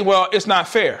will say, well, it's not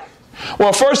fair.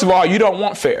 Well, first of all, you don't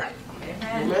want fair.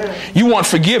 Amen. You want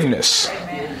forgiveness.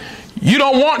 Amen. You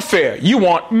don't want fair. You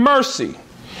want mercy.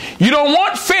 You don't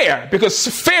want fair because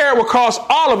fair will cause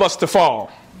all of us to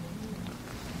fall.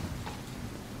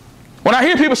 When I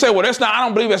hear people say, well, that's not, I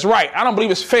don't believe that's right. I don't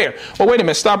believe it's fair. Well, wait a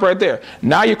minute. Stop right there.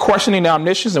 Now you're questioning the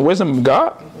omniscience and wisdom of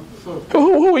God?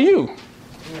 Who are you?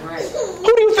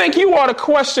 Who do you think you are to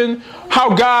question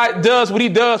how God does what he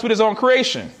does with his own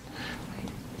creation?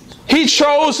 He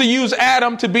chose to use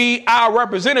Adam to be our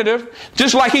representative,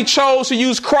 just like he chose to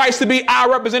use Christ to be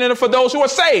our representative for those who are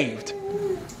saved.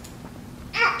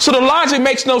 So the logic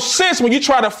makes no sense when you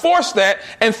try to force that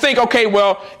and think, okay,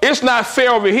 well, it's not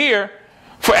fair over here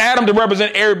for Adam to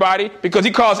represent everybody because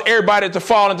he caused everybody to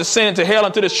fall into sin, into hell,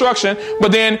 into destruction.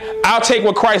 But then I'll take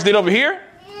what Christ did over here.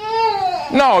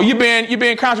 No, you're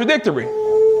being contradictory.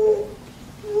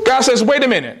 God says, wait a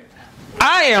minute.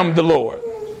 I am the Lord,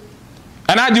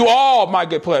 and I do all my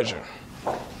good pleasure.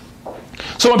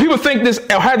 So when people think this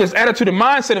or have this attitude and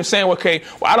mindset of saying, okay,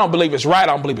 well, I don't believe it's right, I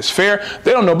don't believe it's fair,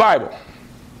 they don't know Bible.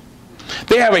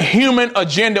 They have a human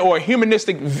agenda or a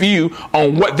humanistic view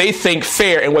on what they think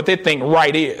fair and what they think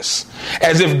right is.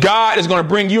 As if God is going to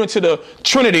bring you into the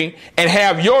Trinity and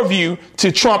have your view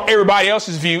to trump everybody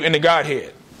else's view in the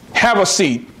Godhead. Have a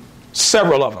seat.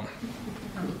 Several of them.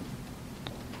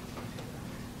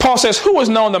 Paul says, who has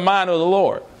known the mind of the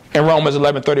Lord? In Romans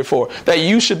 11:34, that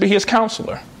you should be his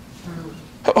counselor.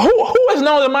 Who has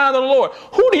known the mind of the Lord?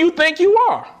 Who do you think you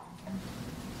are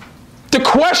to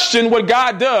question what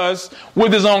God does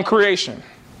with his own creation?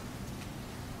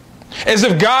 As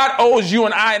if God owes you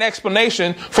and I an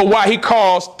explanation for why he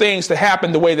caused things to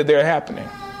happen the way that they're happening.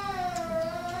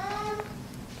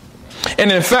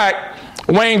 And in fact,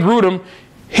 Wayne Grudem,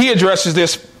 he addresses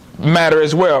this matter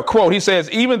as well. Quote, he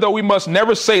says, even though we must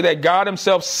never say that God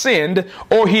himself sinned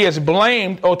or he is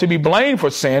blamed or to be blamed for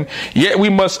sin, yet we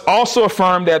must also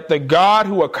affirm that the God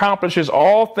who accomplishes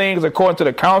all things according to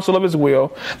the counsel of his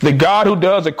will, the God who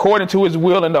does according to his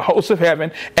will in the hosts of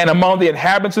heaven and among the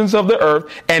inhabitants of the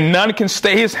earth, and none can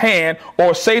stay his hand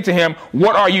or say to him,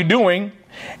 what are you doing?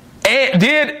 And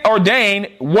did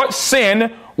ordain what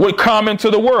sin would come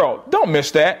into the world. Don't miss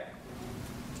that.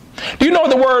 Do you know what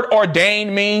the word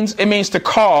ordain means? It means to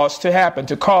cause to happen,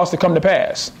 to cause to come to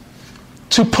pass,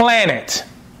 to plan it.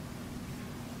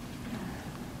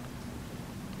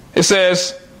 It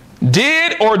says,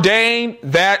 did ordain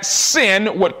that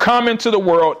sin would come into the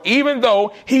world, even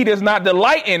though he does not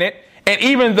delight in it, and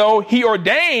even though he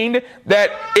ordained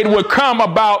that it would come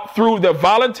about through the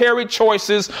voluntary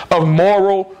choices of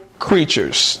moral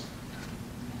creatures.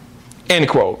 End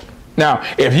quote. Now,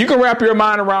 if you can wrap your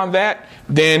mind around that,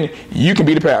 then you can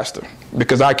be the pastor,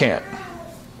 because I can't.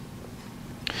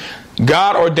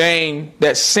 God ordained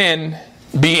that sin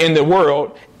be in the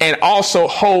world and also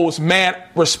holds man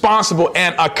responsible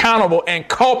and accountable and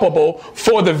culpable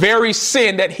for the very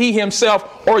sin that he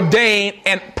himself ordained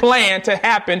and planned to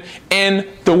happen in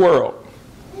the world.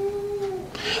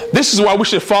 This is why we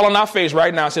should fall on our face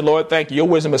right now and say, Lord, thank you. Your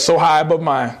wisdom is so high above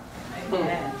mine.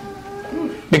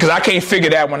 Because I can't figure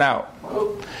that one out.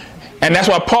 And that's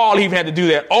why Paul even had to do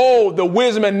that. Oh, the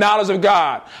wisdom and knowledge of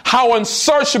God. How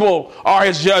unsearchable are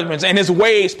his judgments and his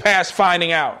ways past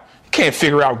finding out. You can't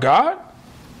figure out God.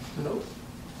 Nope.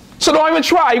 So don't even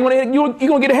try. You're going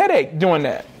to get a headache doing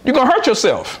that. You're going to hurt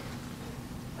yourself.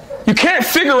 You can't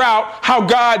figure out how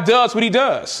God does what he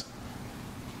does.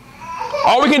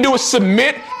 All we can do is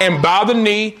submit and bow the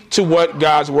knee to what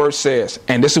God's word says.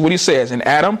 And this is what he says. In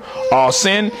Adam, all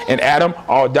sinned. In Adam,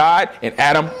 all died. In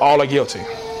Adam, all are guilty.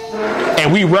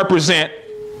 And we represent,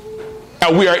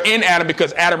 we are in Adam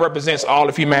because Adam represents all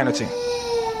of humanity.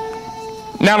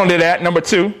 Not only that, number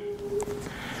 2,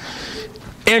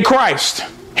 in Christ.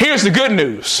 Here's the good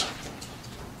news.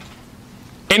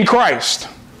 In Christ.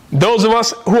 Those of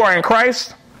us who are in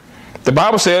Christ, the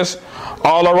Bible says,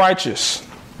 all are righteous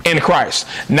in Christ.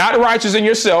 Not righteous in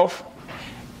yourself,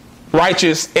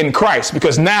 righteous in Christ.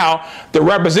 Because now the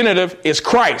representative is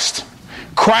Christ.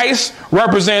 Christ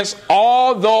represents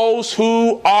all those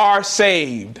who are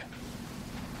saved.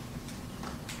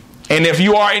 And if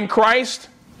you are in Christ,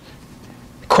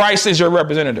 Christ is your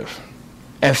representative.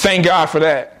 And thank God for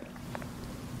that.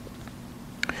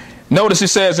 Notice it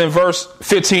says in verse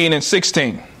 15 and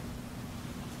 16.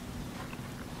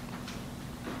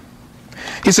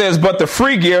 He says, but the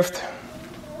free gift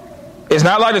is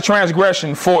not like the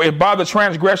transgression, for if by the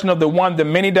transgression of the one the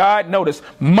many died, notice,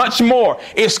 much more.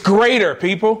 It's greater,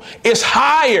 people. It's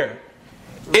higher.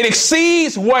 It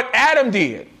exceeds what Adam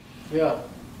did. Yeah.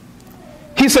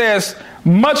 He says,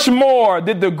 much more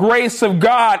did the grace of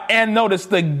God, and notice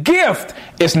the gift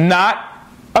is not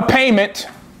a payment.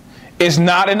 It's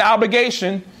not an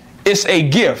obligation. It's a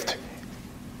gift.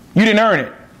 You didn't earn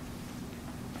it.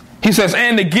 He says,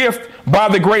 and the gift by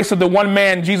the grace of the one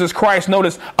man, Jesus Christ,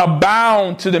 notice,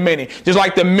 abound to the many. Just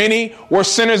like the many were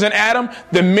sinners in Adam,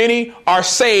 the many are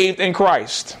saved in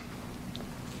Christ.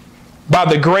 By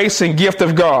the grace and gift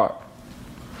of God.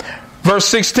 Verse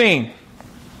 16.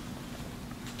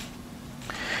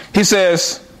 He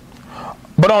says,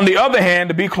 but on the other hand,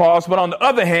 to be clause, but on the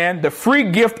other hand, the free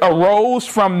gift arose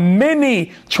from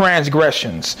many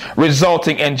transgressions,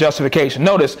 resulting in justification.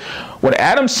 Notice, when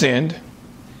Adam sinned,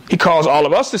 he caused all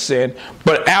of us to sin.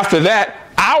 But after that,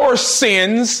 our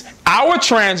sins, our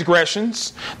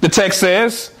transgressions, the text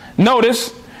says,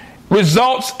 notice,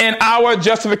 results in our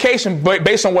justification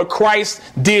based on what Christ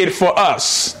did for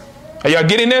us. Are y'all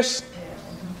getting this?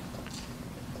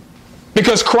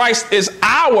 Because Christ is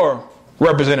our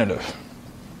representative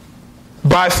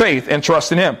by faith and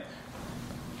trust in him.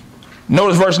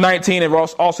 Notice verse 19 and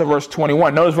also verse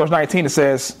 21. Notice verse 19, it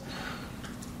says,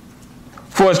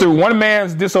 for as through one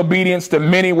man's disobedience the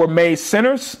many were made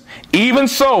sinners, even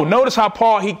so, notice how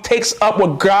Paul, he takes up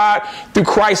what God through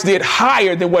Christ did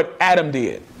higher than what Adam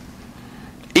did.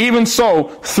 Even so,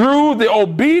 through the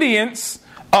obedience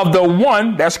of the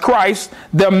one, that's Christ,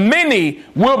 the many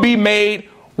will be made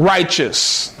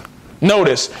righteous.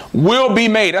 Notice, will be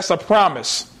made. That's a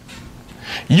promise.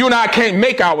 You and I can't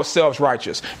make ourselves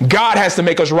righteous. God has to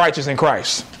make us righteous in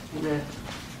Christ. Amen.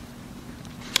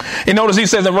 And notice he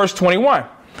says in verse 21,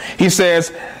 he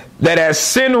says that as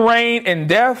sin reigned in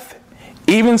death,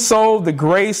 even so the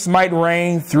grace might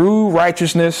reign through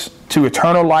righteousness to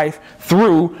eternal life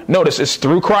through, notice it's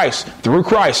through Christ, through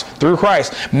Christ, through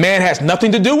Christ. Man has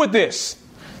nothing to do with this.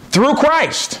 Through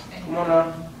Christ. Come on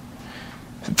now.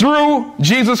 Through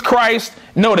Jesus Christ,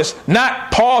 notice,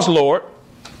 not Paul's Lord,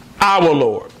 our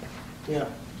Lord. Yeah.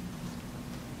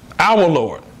 Our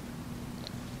Lord.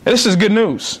 And this is good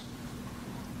news.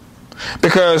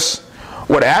 Because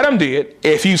what Adam did,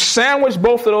 if you sandwich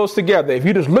both of those together, if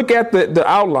you just look at the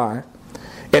outline,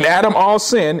 in Adam all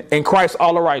sin, in Christ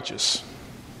all are righteous.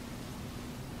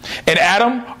 In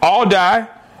Adam all die,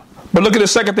 but look at the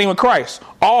second thing with Christ.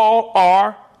 All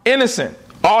are innocent.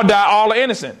 All die, all are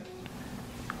innocent.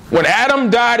 When Adam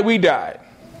died, we died.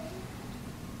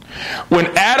 When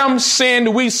Adam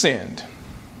sinned, we sinned.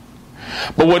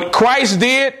 But what Christ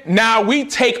did, now we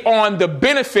take on the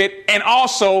benefit and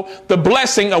also the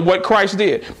blessing of what Christ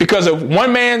did. Because of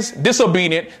one man's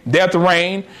disobedience, death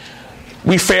reigned.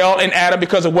 We fell in Adam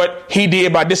because of what he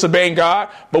did by disobeying God.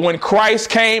 But when Christ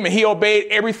came and he obeyed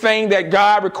everything that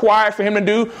God required for him to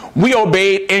do, we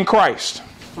obeyed in Christ.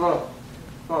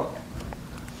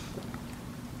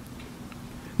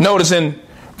 Notice in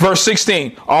verse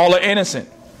 16, all are innocent.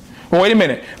 Well, wait a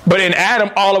minute. But in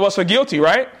Adam, all of us are guilty,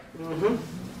 right? Mm-hmm.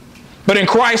 But in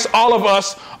Christ, all of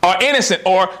us are innocent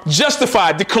or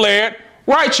justified, declared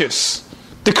righteous,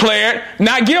 declared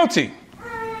not guilty.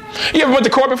 You ever been to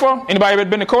court before? Anybody ever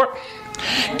been to court?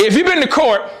 If you've been to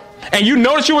court and you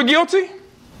know that you were guilty,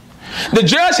 the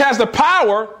judge has the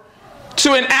power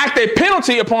to enact a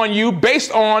penalty upon you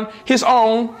based on his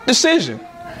own decision.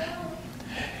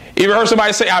 You ever heard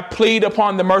somebody say, I plead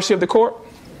upon the mercy of the court?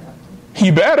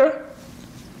 You better.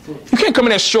 You can't come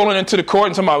in there strolling into the court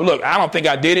and somebody, look, I don't think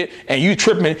I did it, and you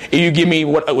tripping and you give me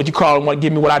what you call it,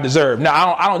 give me what I deserve. No,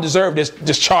 I don't deserve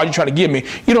this charge you try to give me.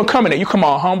 You don't come in there. You come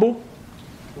all humble.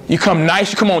 You come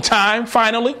nice. You come on time,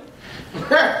 finally.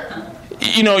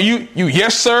 You know, you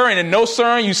yes, sir, and then no,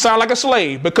 sir, and you sound like a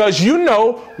slave because you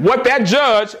know what that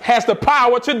judge has the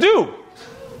power to do.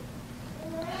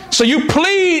 So you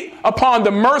plead upon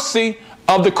the mercy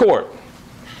of the court.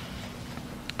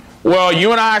 Well,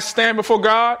 you and I stand before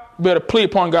God, we better plead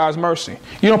upon God's mercy.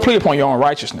 You don't plead upon your own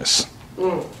righteousness.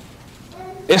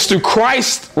 It's through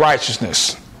Christ's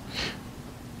righteousness.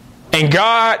 And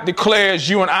God declares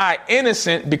you and I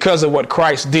innocent because of what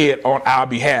Christ did on our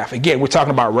behalf. Again, we're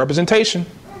talking about representation.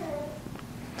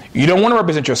 You don't want to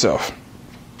represent yourself.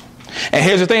 And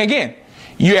here's the thing again.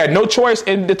 You had no choice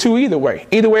in the two either way.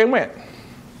 Either way it went.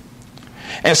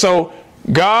 And so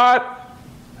God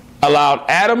allowed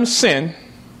Adam's sin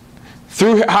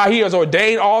through how he has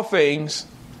ordained all things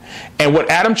and what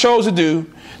Adam chose to do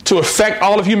to affect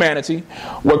all of humanity.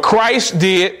 What Christ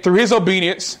did through his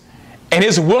obedience and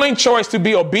his willing choice to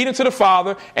be obedient to the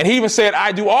Father. And he even said,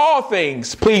 I do all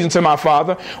things pleasing to my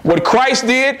Father. What Christ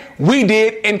did, we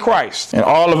did in Christ. And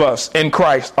all of us in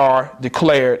Christ are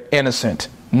declared innocent,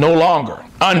 no longer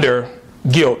under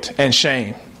guilt and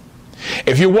shame.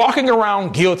 If you're walking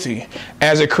around guilty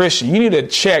as a Christian, you need to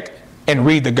check and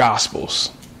read the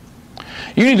Gospels.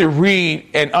 You need to read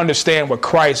and understand what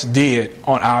Christ did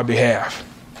on our behalf.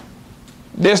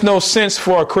 There's no sense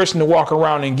for a Christian to walk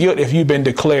around in guilt if you've been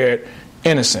declared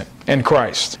innocent in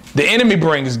Christ. The enemy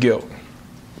brings guilt.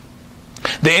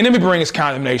 The enemy brings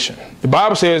condemnation. The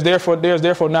Bible says, there's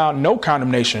therefore now no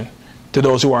condemnation to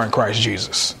those who are in Christ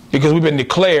Jesus. Because we've been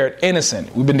declared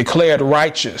innocent. We've been declared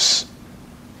righteous.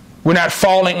 We're not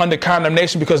falling under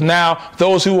condemnation because now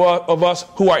those of us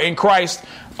who are in Christ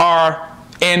are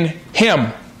in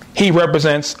him. He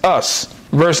represents us.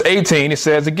 Verse 18, it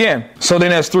says again, so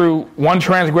then as through one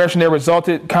transgression there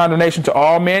resulted condemnation to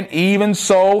all men, even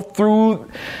so through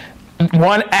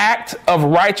one act of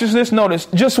righteousness, notice,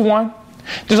 just one.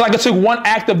 Just like it took one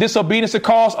act of disobedience to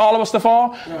cause all of us to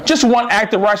fall, just one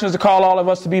act of righteousness to call all of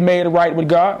us to be made right with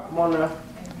God. Come on now.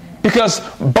 Because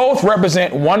both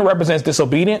represent, one represents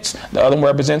disobedience, the other one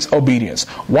represents obedience.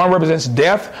 One represents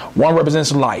death, one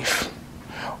represents life.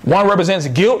 One represents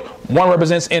guilt, one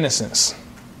represents innocence.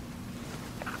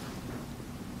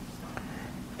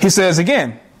 He says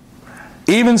again,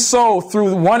 even so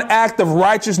through one act of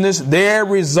righteousness there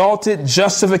resulted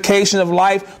justification of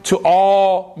life to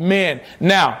all men.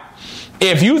 Now,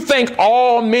 if you think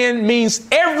all men means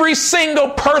every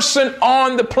single person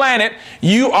on the planet,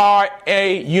 you are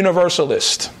a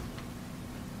universalist.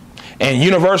 And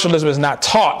universalism is not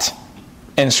taught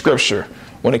in Scripture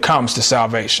when it comes to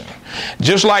salvation.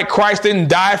 Just like Christ didn't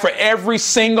die for every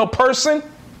single person,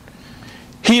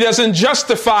 he doesn't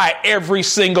justify every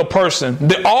single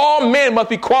person. All men must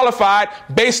be qualified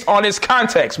based on his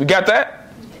context. We got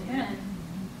that?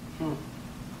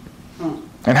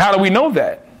 And how do we know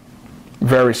that?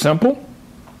 Very simple.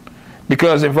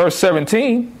 Because in verse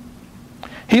 17,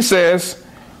 he says,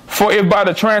 for if by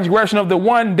the transgression of the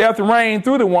one death reigned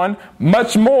through the one,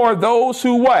 much more those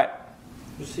who what?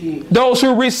 Those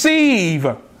who receive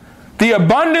the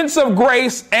abundance of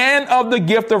grace and of the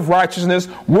gift of righteousness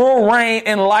will reign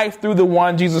in life through the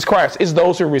one Jesus Christ. It's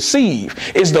those who receive.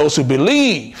 It's those who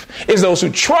believe. It's those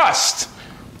who trust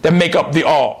that make up the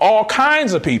all. All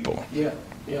kinds of people. Yeah.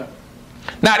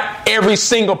 Not every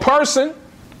single person.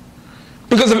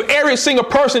 Because if every single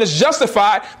person is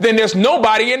justified, then there's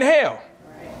nobody in hell.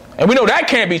 And we know that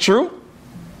can't be true.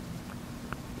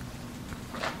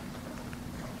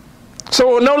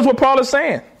 So notice what Paul is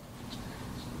saying.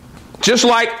 Just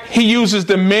like he uses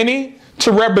the many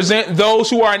to represent those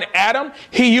who are in Adam,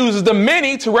 he uses the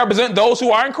many to represent those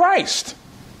who are in Christ.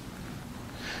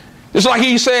 Just like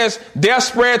he says, death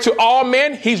spread to all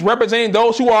men, he's representing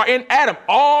those who are in Adam.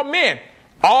 All men.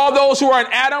 All those who are in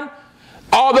Adam,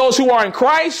 all those who are in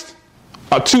Christ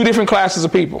are two different classes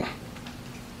of people.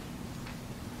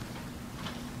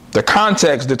 The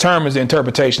context determines the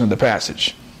interpretation of the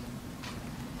passage.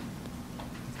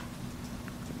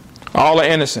 All are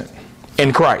innocent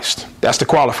in Christ. That's the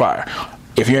qualifier.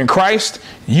 If you're in Christ,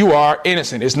 you are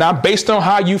innocent. It's not based on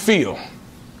how you feel.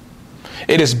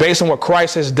 It is based on what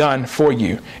Christ has done for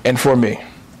you and for me.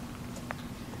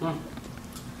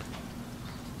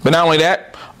 But not only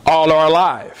that, all are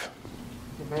alive.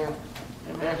 Amen.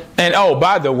 Amen. And oh,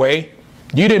 by the way,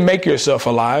 you didn't make yourself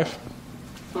alive.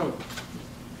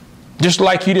 Just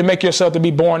like you didn't make yourself to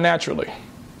be born naturally.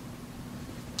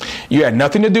 You had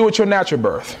nothing to do with your natural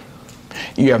birth.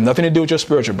 You have nothing to do with your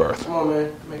spiritual birth. Come on,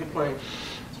 man. Make it plain.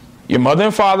 Your mother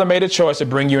and father made a choice to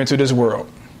bring you into this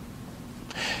world.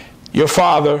 Your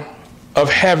Father of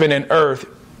heaven and earth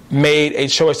made a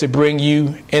choice to bring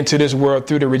you into this world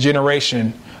through the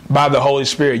regeneration by the Holy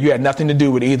Spirit. You had nothing to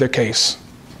do with either case.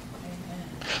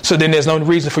 So then there's no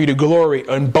reason for you to glory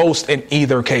and boast in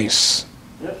either case.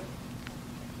 Yep.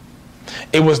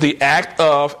 It was the act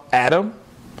of Adam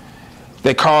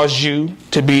that caused you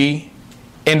to be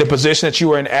in the position that you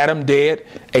were in, Adam, dead,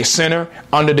 a sinner,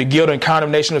 under the guilt and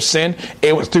condemnation of sin.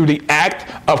 It was through the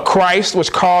act of Christ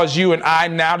which caused you and I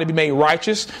now to be made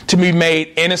righteous, to be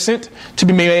made innocent, to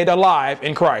be made alive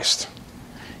in Christ.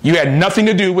 You had nothing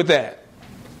to do with that.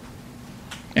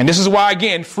 And this is why,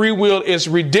 again, free will is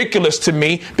ridiculous to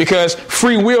me, because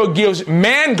free will gives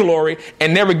man glory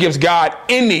and never gives God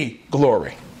any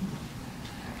glory.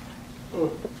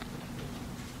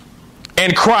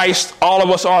 In Christ, all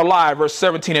of us are alive, verse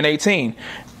 17 and 18.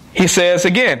 He says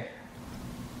again,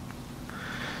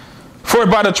 for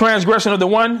by the transgression of the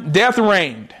one, death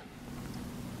reigned.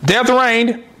 Death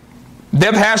reigned.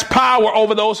 Death has power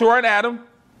over those who are in Adam.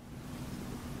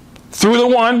 Through the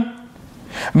one.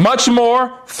 Much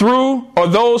more through, or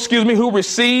those, who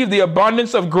receive the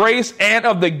abundance of grace and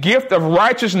of the gift of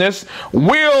righteousness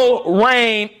will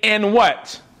reign in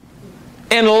what?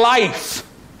 In life.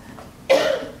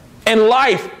 In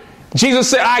life. Jesus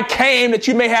said, I came that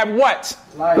you may have what?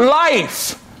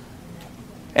 Life.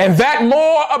 And that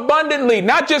more abundantly.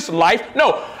 Not just life.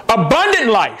 No,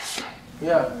 abundant life.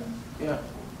 Yeah. Yeah.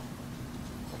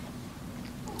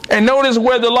 And notice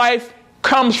where the life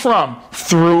comes from.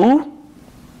 Through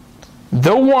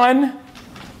the one,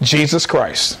 Jesus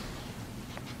Christ.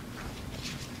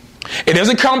 It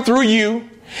doesn't come through you.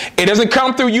 It doesn't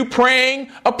come through you praying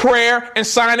a prayer and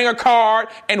signing a card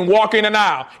and walking an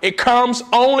aisle. It comes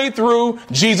only through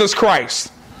Jesus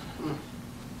Christ.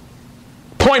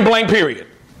 Point blank, period.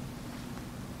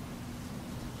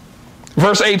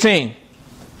 Verse 18.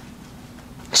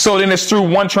 So then it's through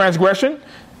one transgression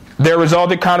there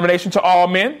resulted condemnation to all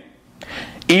men.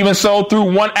 Even so,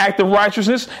 through one act of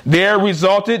righteousness, there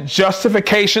resulted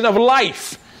justification of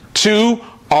life to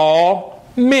all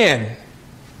men.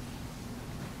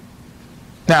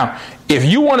 Now, if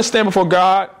you want to stand before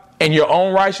God in your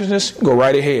own righteousness, go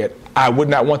right ahead. I would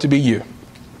not want to be you.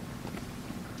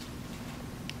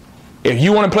 If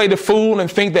you want to play the fool and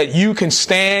think that you can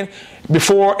stand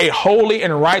before a holy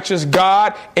and righteous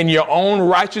God in your own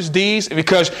righteous deeds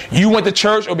because you went to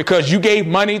church, or because you gave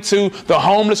money to the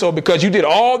homeless, or because you did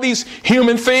all these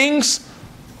human things.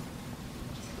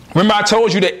 Remember I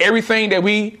told you that everything that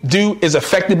we do is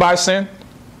affected by sin?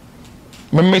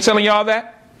 Remember me telling y'all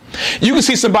that? You can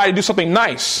see somebody do something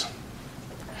nice,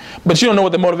 but you don't know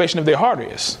what the motivation of their heart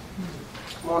is.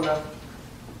 Come on now.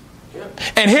 Yeah.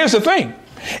 And here's the thing.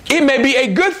 It may be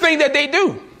a good thing that they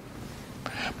do,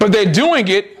 but they're doing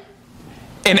it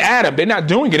in Adam. They're not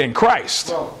doing it in Christ.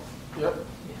 Well, yep.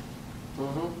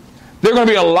 Mm-hmm. There are going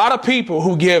to be a lot of people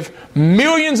who give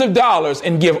millions of dollars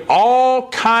and give all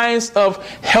kinds of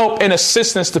help and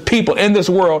assistance to people in this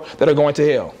world that are going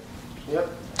to hell. Yep.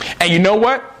 And you know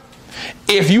what?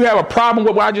 If you have a problem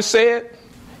with what I just said,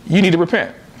 you need to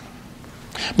repent.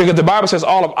 Because the Bible says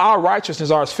all of our righteousness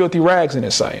are as filthy rags in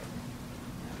His sight.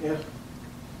 Yeah.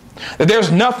 That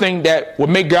there's nothing that would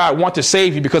make God want to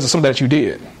save you because of something that you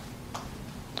did.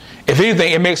 If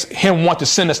anything, it makes Him want to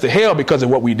send us to hell because of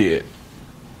what we did.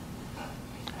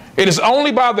 It is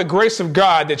only by the grace of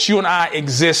God that you and I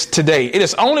exist today. It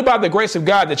is only by the grace of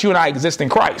God that you and I exist in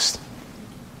Christ.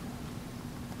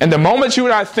 And the moment you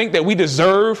and I think that we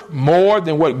deserve more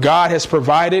than what God has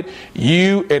provided,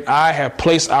 you and I have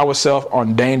placed ourselves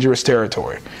on dangerous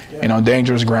territory and on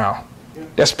dangerous ground.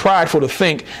 That's prideful to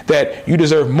think that you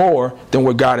deserve more than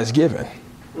what God has given.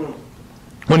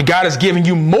 When God has given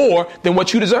you more than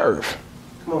what you deserve.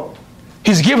 Come on.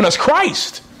 He's given us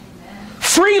Christ.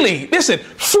 Freely. Listen,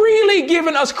 freely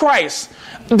given us Christ.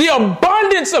 The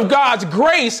abundance of God's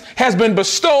grace has been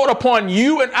bestowed upon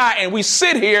you and I, and we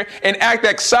sit here and act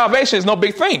like salvation is no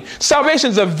big thing. Salvation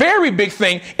is a very big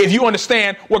thing if you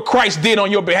understand what Christ did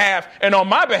on your behalf and on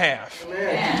my behalf.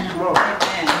 Amen. Come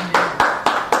on.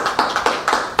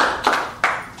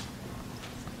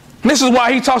 This is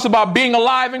why he talks about being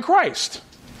alive in Christ.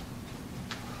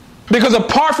 Because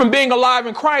apart from being alive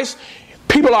in Christ,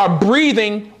 people are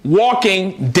breathing,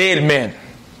 walking dead men.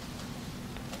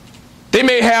 They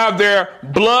may have their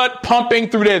blood pumping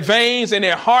through their veins and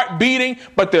their heart beating,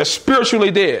 but they're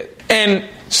spiritually dead. And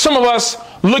some of us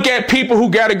look at people who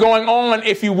got it going on,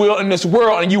 if you will, in this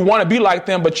world, and you want to be like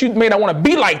them, but you may not want to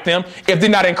be like them if they're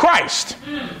not in Christ.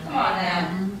 Come on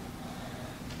now.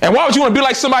 And why would you want to be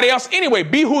like somebody else anyway?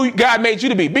 Be who God made you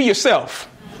to be. Be yourself.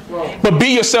 But be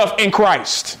yourself in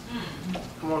Christ.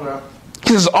 Come on now. He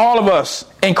says all of us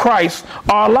in Christ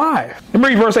are alive. Let me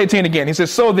read verse 18 again. He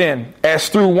says, so then, as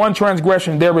through one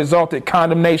transgression there resulted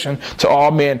condemnation to all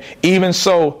men, even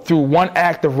so through one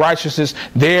act of righteousness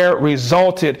there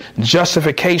resulted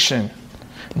justification.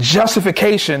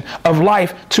 Justification of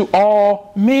life to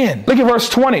all men. Look at verse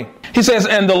 20. He says,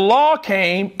 and the law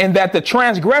came in that the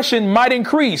transgression might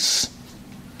increase.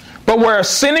 But where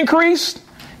sin increased,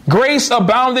 grace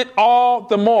abounded all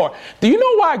the more. Do you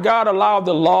know why God allowed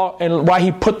the law and why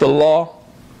he put the law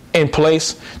in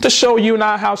place? To show you and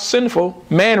I how sinful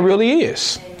man really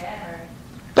is.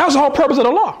 That was the whole purpose of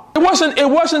the law. It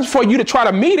wasn't for you to try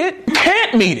to meet it. You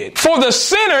can't meet it. For the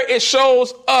sinner, it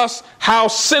shows us how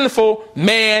sinful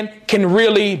man can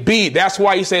really be. That's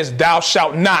why he says, thou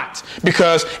shalt not.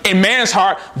 Because in man's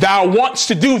heart, thou wants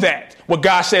to do that. What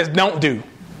God says don't do.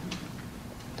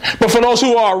 But for those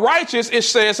who are righteous, it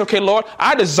says, okay, Lord,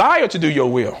 I desire to do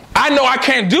your will. I know I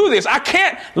can't do this. I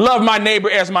can't love my neighbor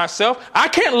as myself. I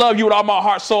can't love you with all my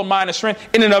heart, soul, mind, and strength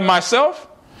in and of myself.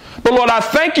 But Lord, I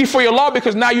thank you for your law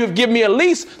because now you have given me at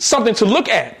least something to look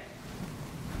at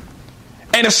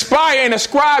and aspire and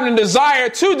ascribe and desire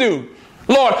to do.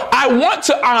 Lord, I want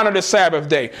to honor the Sabbath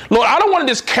day. Lord, I don't want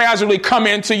to just casually come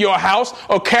into your house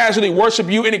or casually worship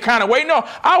you any kind of way. No,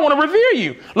 I want to revere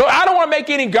you. Lord, I don't want to make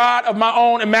any God of my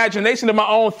own imagination, of my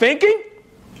own thinking,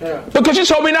 because you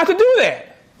told me not to do that.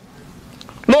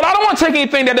 Lord, I don't want to take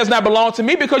anything that does not belong to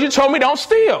me because you told me don't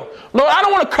steal. Lord, I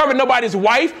don't want to covet nobody's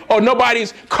wife or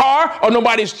nobody's car or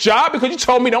nobody's job because you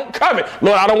told me don't covet.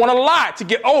 Lord, I don't want to lie to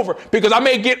get over because I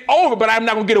may get over, but I'm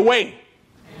not going to get away.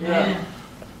 Yeah.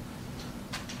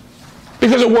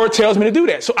 Because the word tells me to do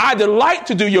that. So I delight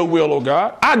to do your will, O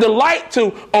God. I delight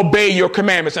to obey your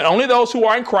commandments. And only those who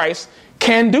are in Christ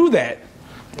can do that.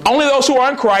 Only those who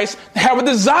are in Christ have a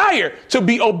desire to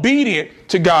be obedient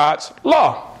to God's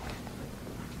law.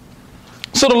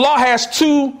 So the law has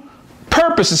two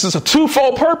purposes. It's a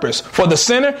twofold purpose. For the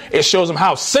sinner, it shows them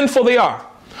how sinful they are.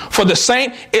 For the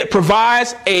saint, it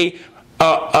provides a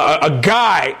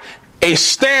guide, a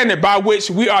standard by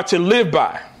which we are to live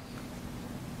by.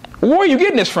 Where are you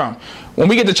getting this from? When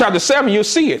we get to chapter 7, you'll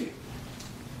see it.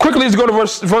 Quickly, let's go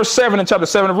to verse 7 in chapter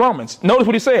 7 of Romans. Notice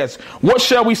what he says. What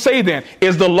shall we say then?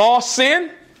 Is the law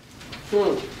sin?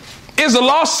 Is the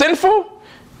law sinful?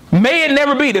 May it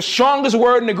never be. The strongest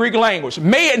word in the Greek language.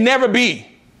 May it never be.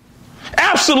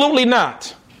 Absolutely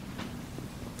not.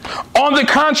 On the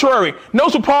contrary,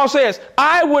 notice what Paul says.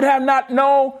 I would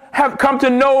have come to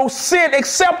know sin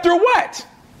except through what?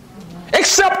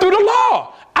 Except through the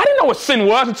law. I didn't know what sin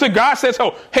was until God says,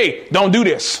 oh, hey, don't do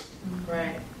this.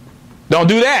 Right. Don't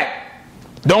do that.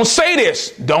 Don't say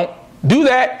this. Don't do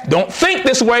that. Don't think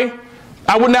this way.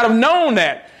 I would not have known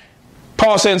that.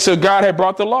 Paul said until God had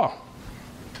brought the law.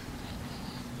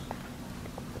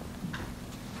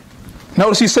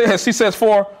 Notice he says,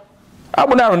 for I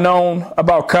would not have known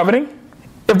about coveting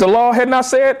if the law had not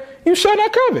said, you shall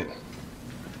not covet.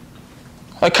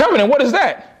 A covenant, what is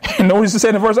that? Notice he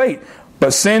said in verse 8,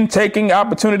 but sin taking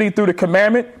opportunity through the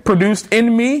commandment produced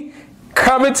in me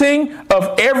coveting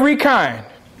of every kind.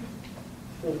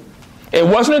 It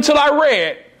wasn't until I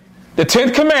read the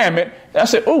 10th commandment that I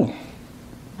said, ooh.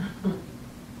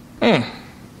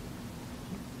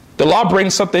 The law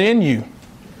brings something in you.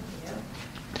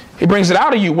 It brings it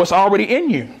out of you, what's already in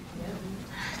you.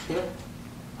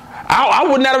 I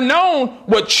would not have known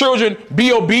what children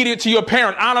be obedient to your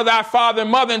parent. Honor thy father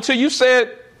and mother until you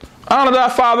said, honor thy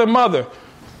father and mother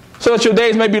so that your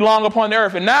days may be long upon the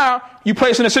earth. And now you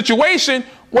place in a situation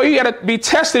where you got to be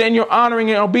tested in your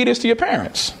honoring and obedience to your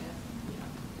parents.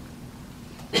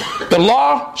 The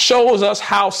law shows us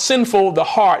how sinful the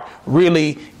heart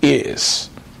really is.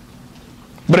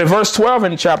 But in verse 12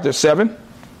 in chapter 7,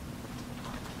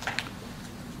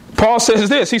 Paul says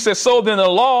this. He says, so then the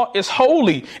law is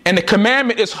holy and the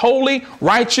commandment is holy,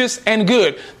 righteous, and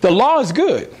good. The law is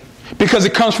good because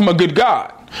it comes from a good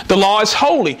God. The law is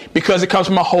holy because it comes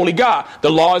from a holy God.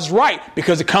 The law is right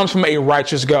because it comes from a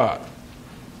righteous God.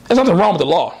 There's nothing wrong with the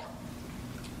law.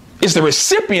 It's the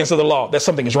recipients of the law that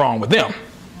something is wrong with them.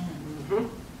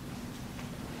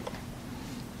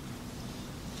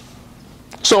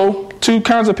 two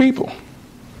kinds of people.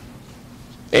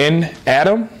 In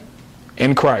Adam,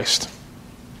 in Christ.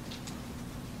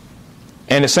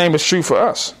 And the same is true for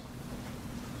us.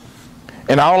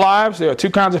 In our lives, there are two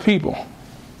kinds of people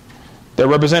that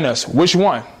represent us. Which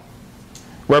one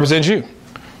represents you?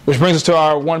 Which brings us to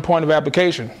our one point of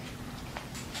application.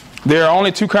 There are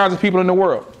only two kinds of people in the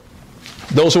world.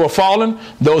 Those who are fallen,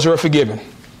 those who are forgiven.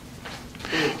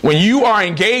 When you are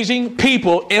engaging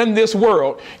people in this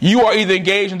world, you are either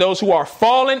engaging those who are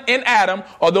fallen in Adam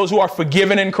or those who are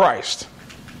forgiven in Christ.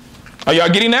 Are y'all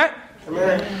getting that?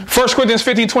 Amen. 1 Corinthians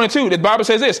 15:22, the Bible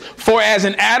says this: for as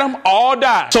in Adam all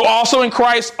die, so also in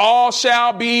Christ all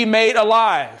shall be made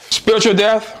alive. Spiritual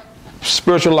death,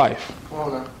 spiritual life.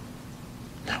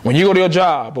 When you go to your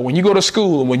job, or when you go to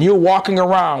school, when you're walking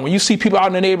around, when you see people out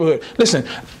in the neighborhood. Listen,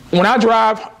 when I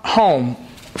drive home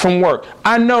from work,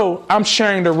 I know I'm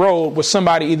sharing the road with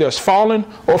somebody either is fallen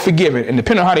or forgiven. And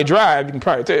depending on how they drive, you can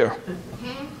probably tell.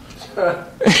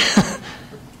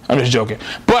 I'm just joking.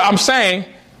 But I'm saying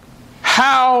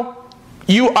how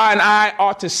you and I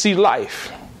ought to see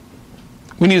life.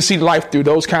 We need to see life through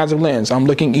those kinds of lenses. I'm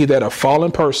looking either at a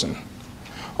fallen person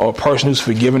or a person who's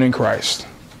forgiven in Christ.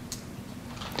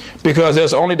 Because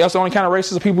that's the only kind of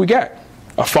races of people we got.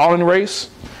 A fallen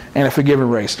race and a forgiven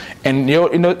race. And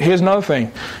here's another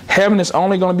thing. Heaven is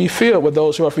only going to be filled with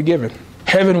those who are forgiven.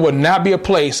 Heaven will not be a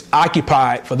place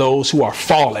occupied for those who are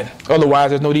fallen.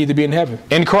 Otherwise, there's no need to be in heaven.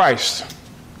 In Christ,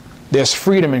 there's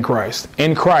freedom in Christ.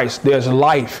 In Christ, there's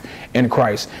life in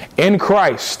Christ. In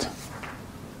Christ,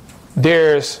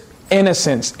 there's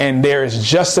innocence and there's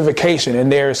justification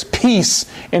and there's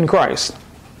peace in Christ.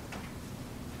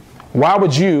 Why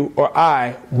would you or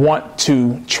I want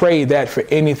to trade that for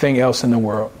anything else in the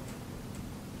world?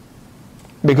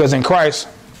 Because in Christ,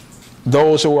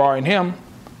 those who are in Him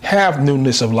have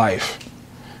newness of life.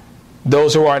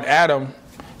 Those who are in Adam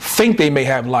think they may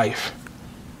have life,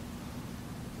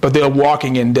 but they're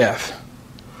walking in death.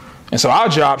 And so our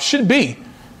job should be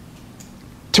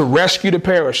to rescue the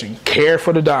perishing, care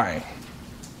for the dying.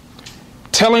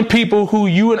 Telling people who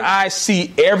you and I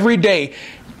see every day,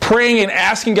 praying and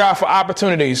asking God for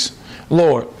opportunities,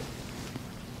 Lord,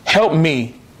 help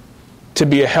me to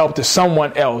be a help to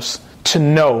someone else to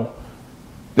know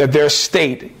that their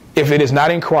state, if it is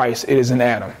not in Christ, it is in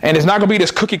Adam. And it's not going to be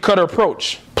this cookie cutter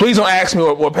approach. Please don't ask me,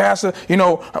 well, Pastor,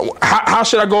 how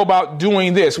should I go about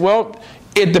doing this? Well,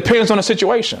 it depends on the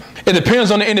situation. It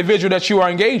depends on the individual that you are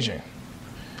engaging.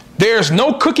 There's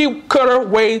no cookie cutter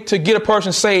way to get a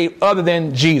person saved other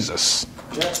than Jesus.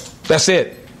 That's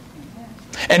it.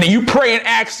 And then you pray and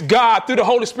ask God through the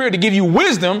Holy Spirit to give you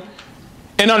wisdom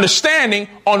and understanding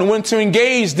on when to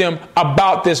engage them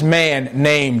about this man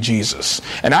named Jesus.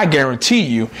 And I guarantee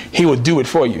you, He will do it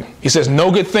for you. He says,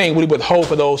 no good thing will He withhold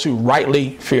for those who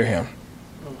rightly fear Him.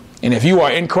 And if you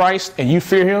are in Christ and you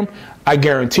fear Him, I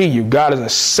guarantee you, God is a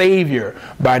Savior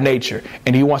by nature.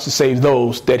 And He wants to save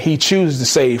those that He chooses to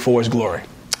save for His glory.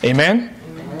 Amen?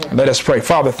 Amen. Let us pray.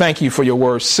 Father, thank You for Your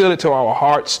word. Seal it to our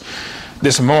hearts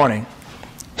this morning.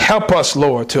 Help us,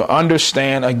 Lord, to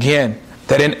understand again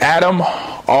that in Adam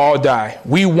all die.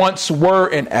 We once were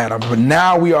in Adam, but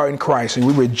now we are in Christ, and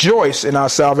we rejoice in our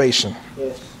salvation.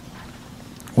 Yes.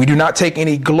 We do not take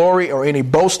any glory or any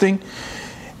boasting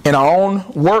in our own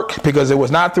work, because it was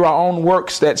not through our own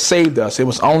works that saved us. It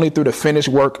was only through the finished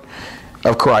work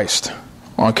of Christ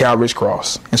on Calvary's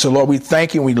cross. And so, Lord, we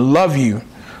thank You and we love You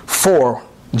for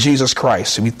Jesus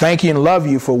Christ. We thank You and love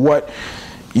You for what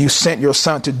You sent Your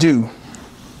Son to do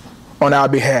on our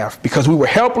behalf, because we were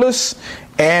helpless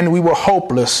and we were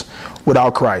hopeless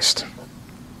without Christ.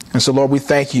 And so, Lord, we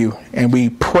thank You and we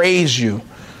praise You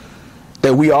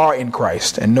that we are in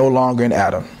Christ and no longer in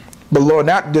Adam. But Lord,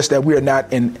 not just that we are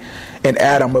not in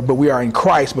Adam, but we are in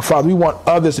Christ. But Father, we want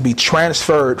others to be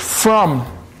transferred from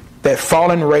that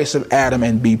fallen race of Adam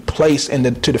and be placed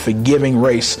to the forgiving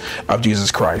race of Jesus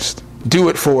Christ. Do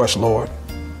it for us, Lord.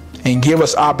 And give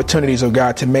us opportunities, oh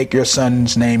God, to make Your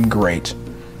Son's name great.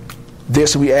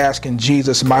 This we ask in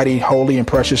Jesus' mighty, holy, and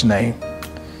precious name.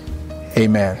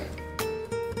 Amen.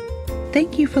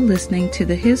 Thank you for listening to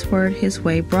the His Word, His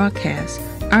Way broadcast.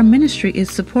 Our ministry is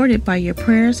supported by your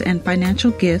prayers and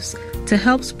financial gifts to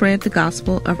help spread the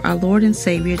gospel of our Lord and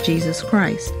Savior Jesus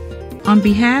Christ. On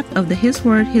behalf of the His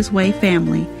Word, His Way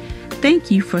family, thank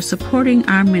you for supporting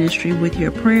our ministry with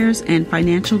your prayers and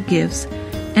financial gifts.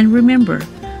 And remember,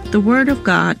 the Word of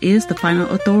God is the final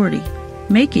authority.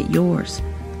 Make it yours.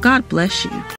 God bless you.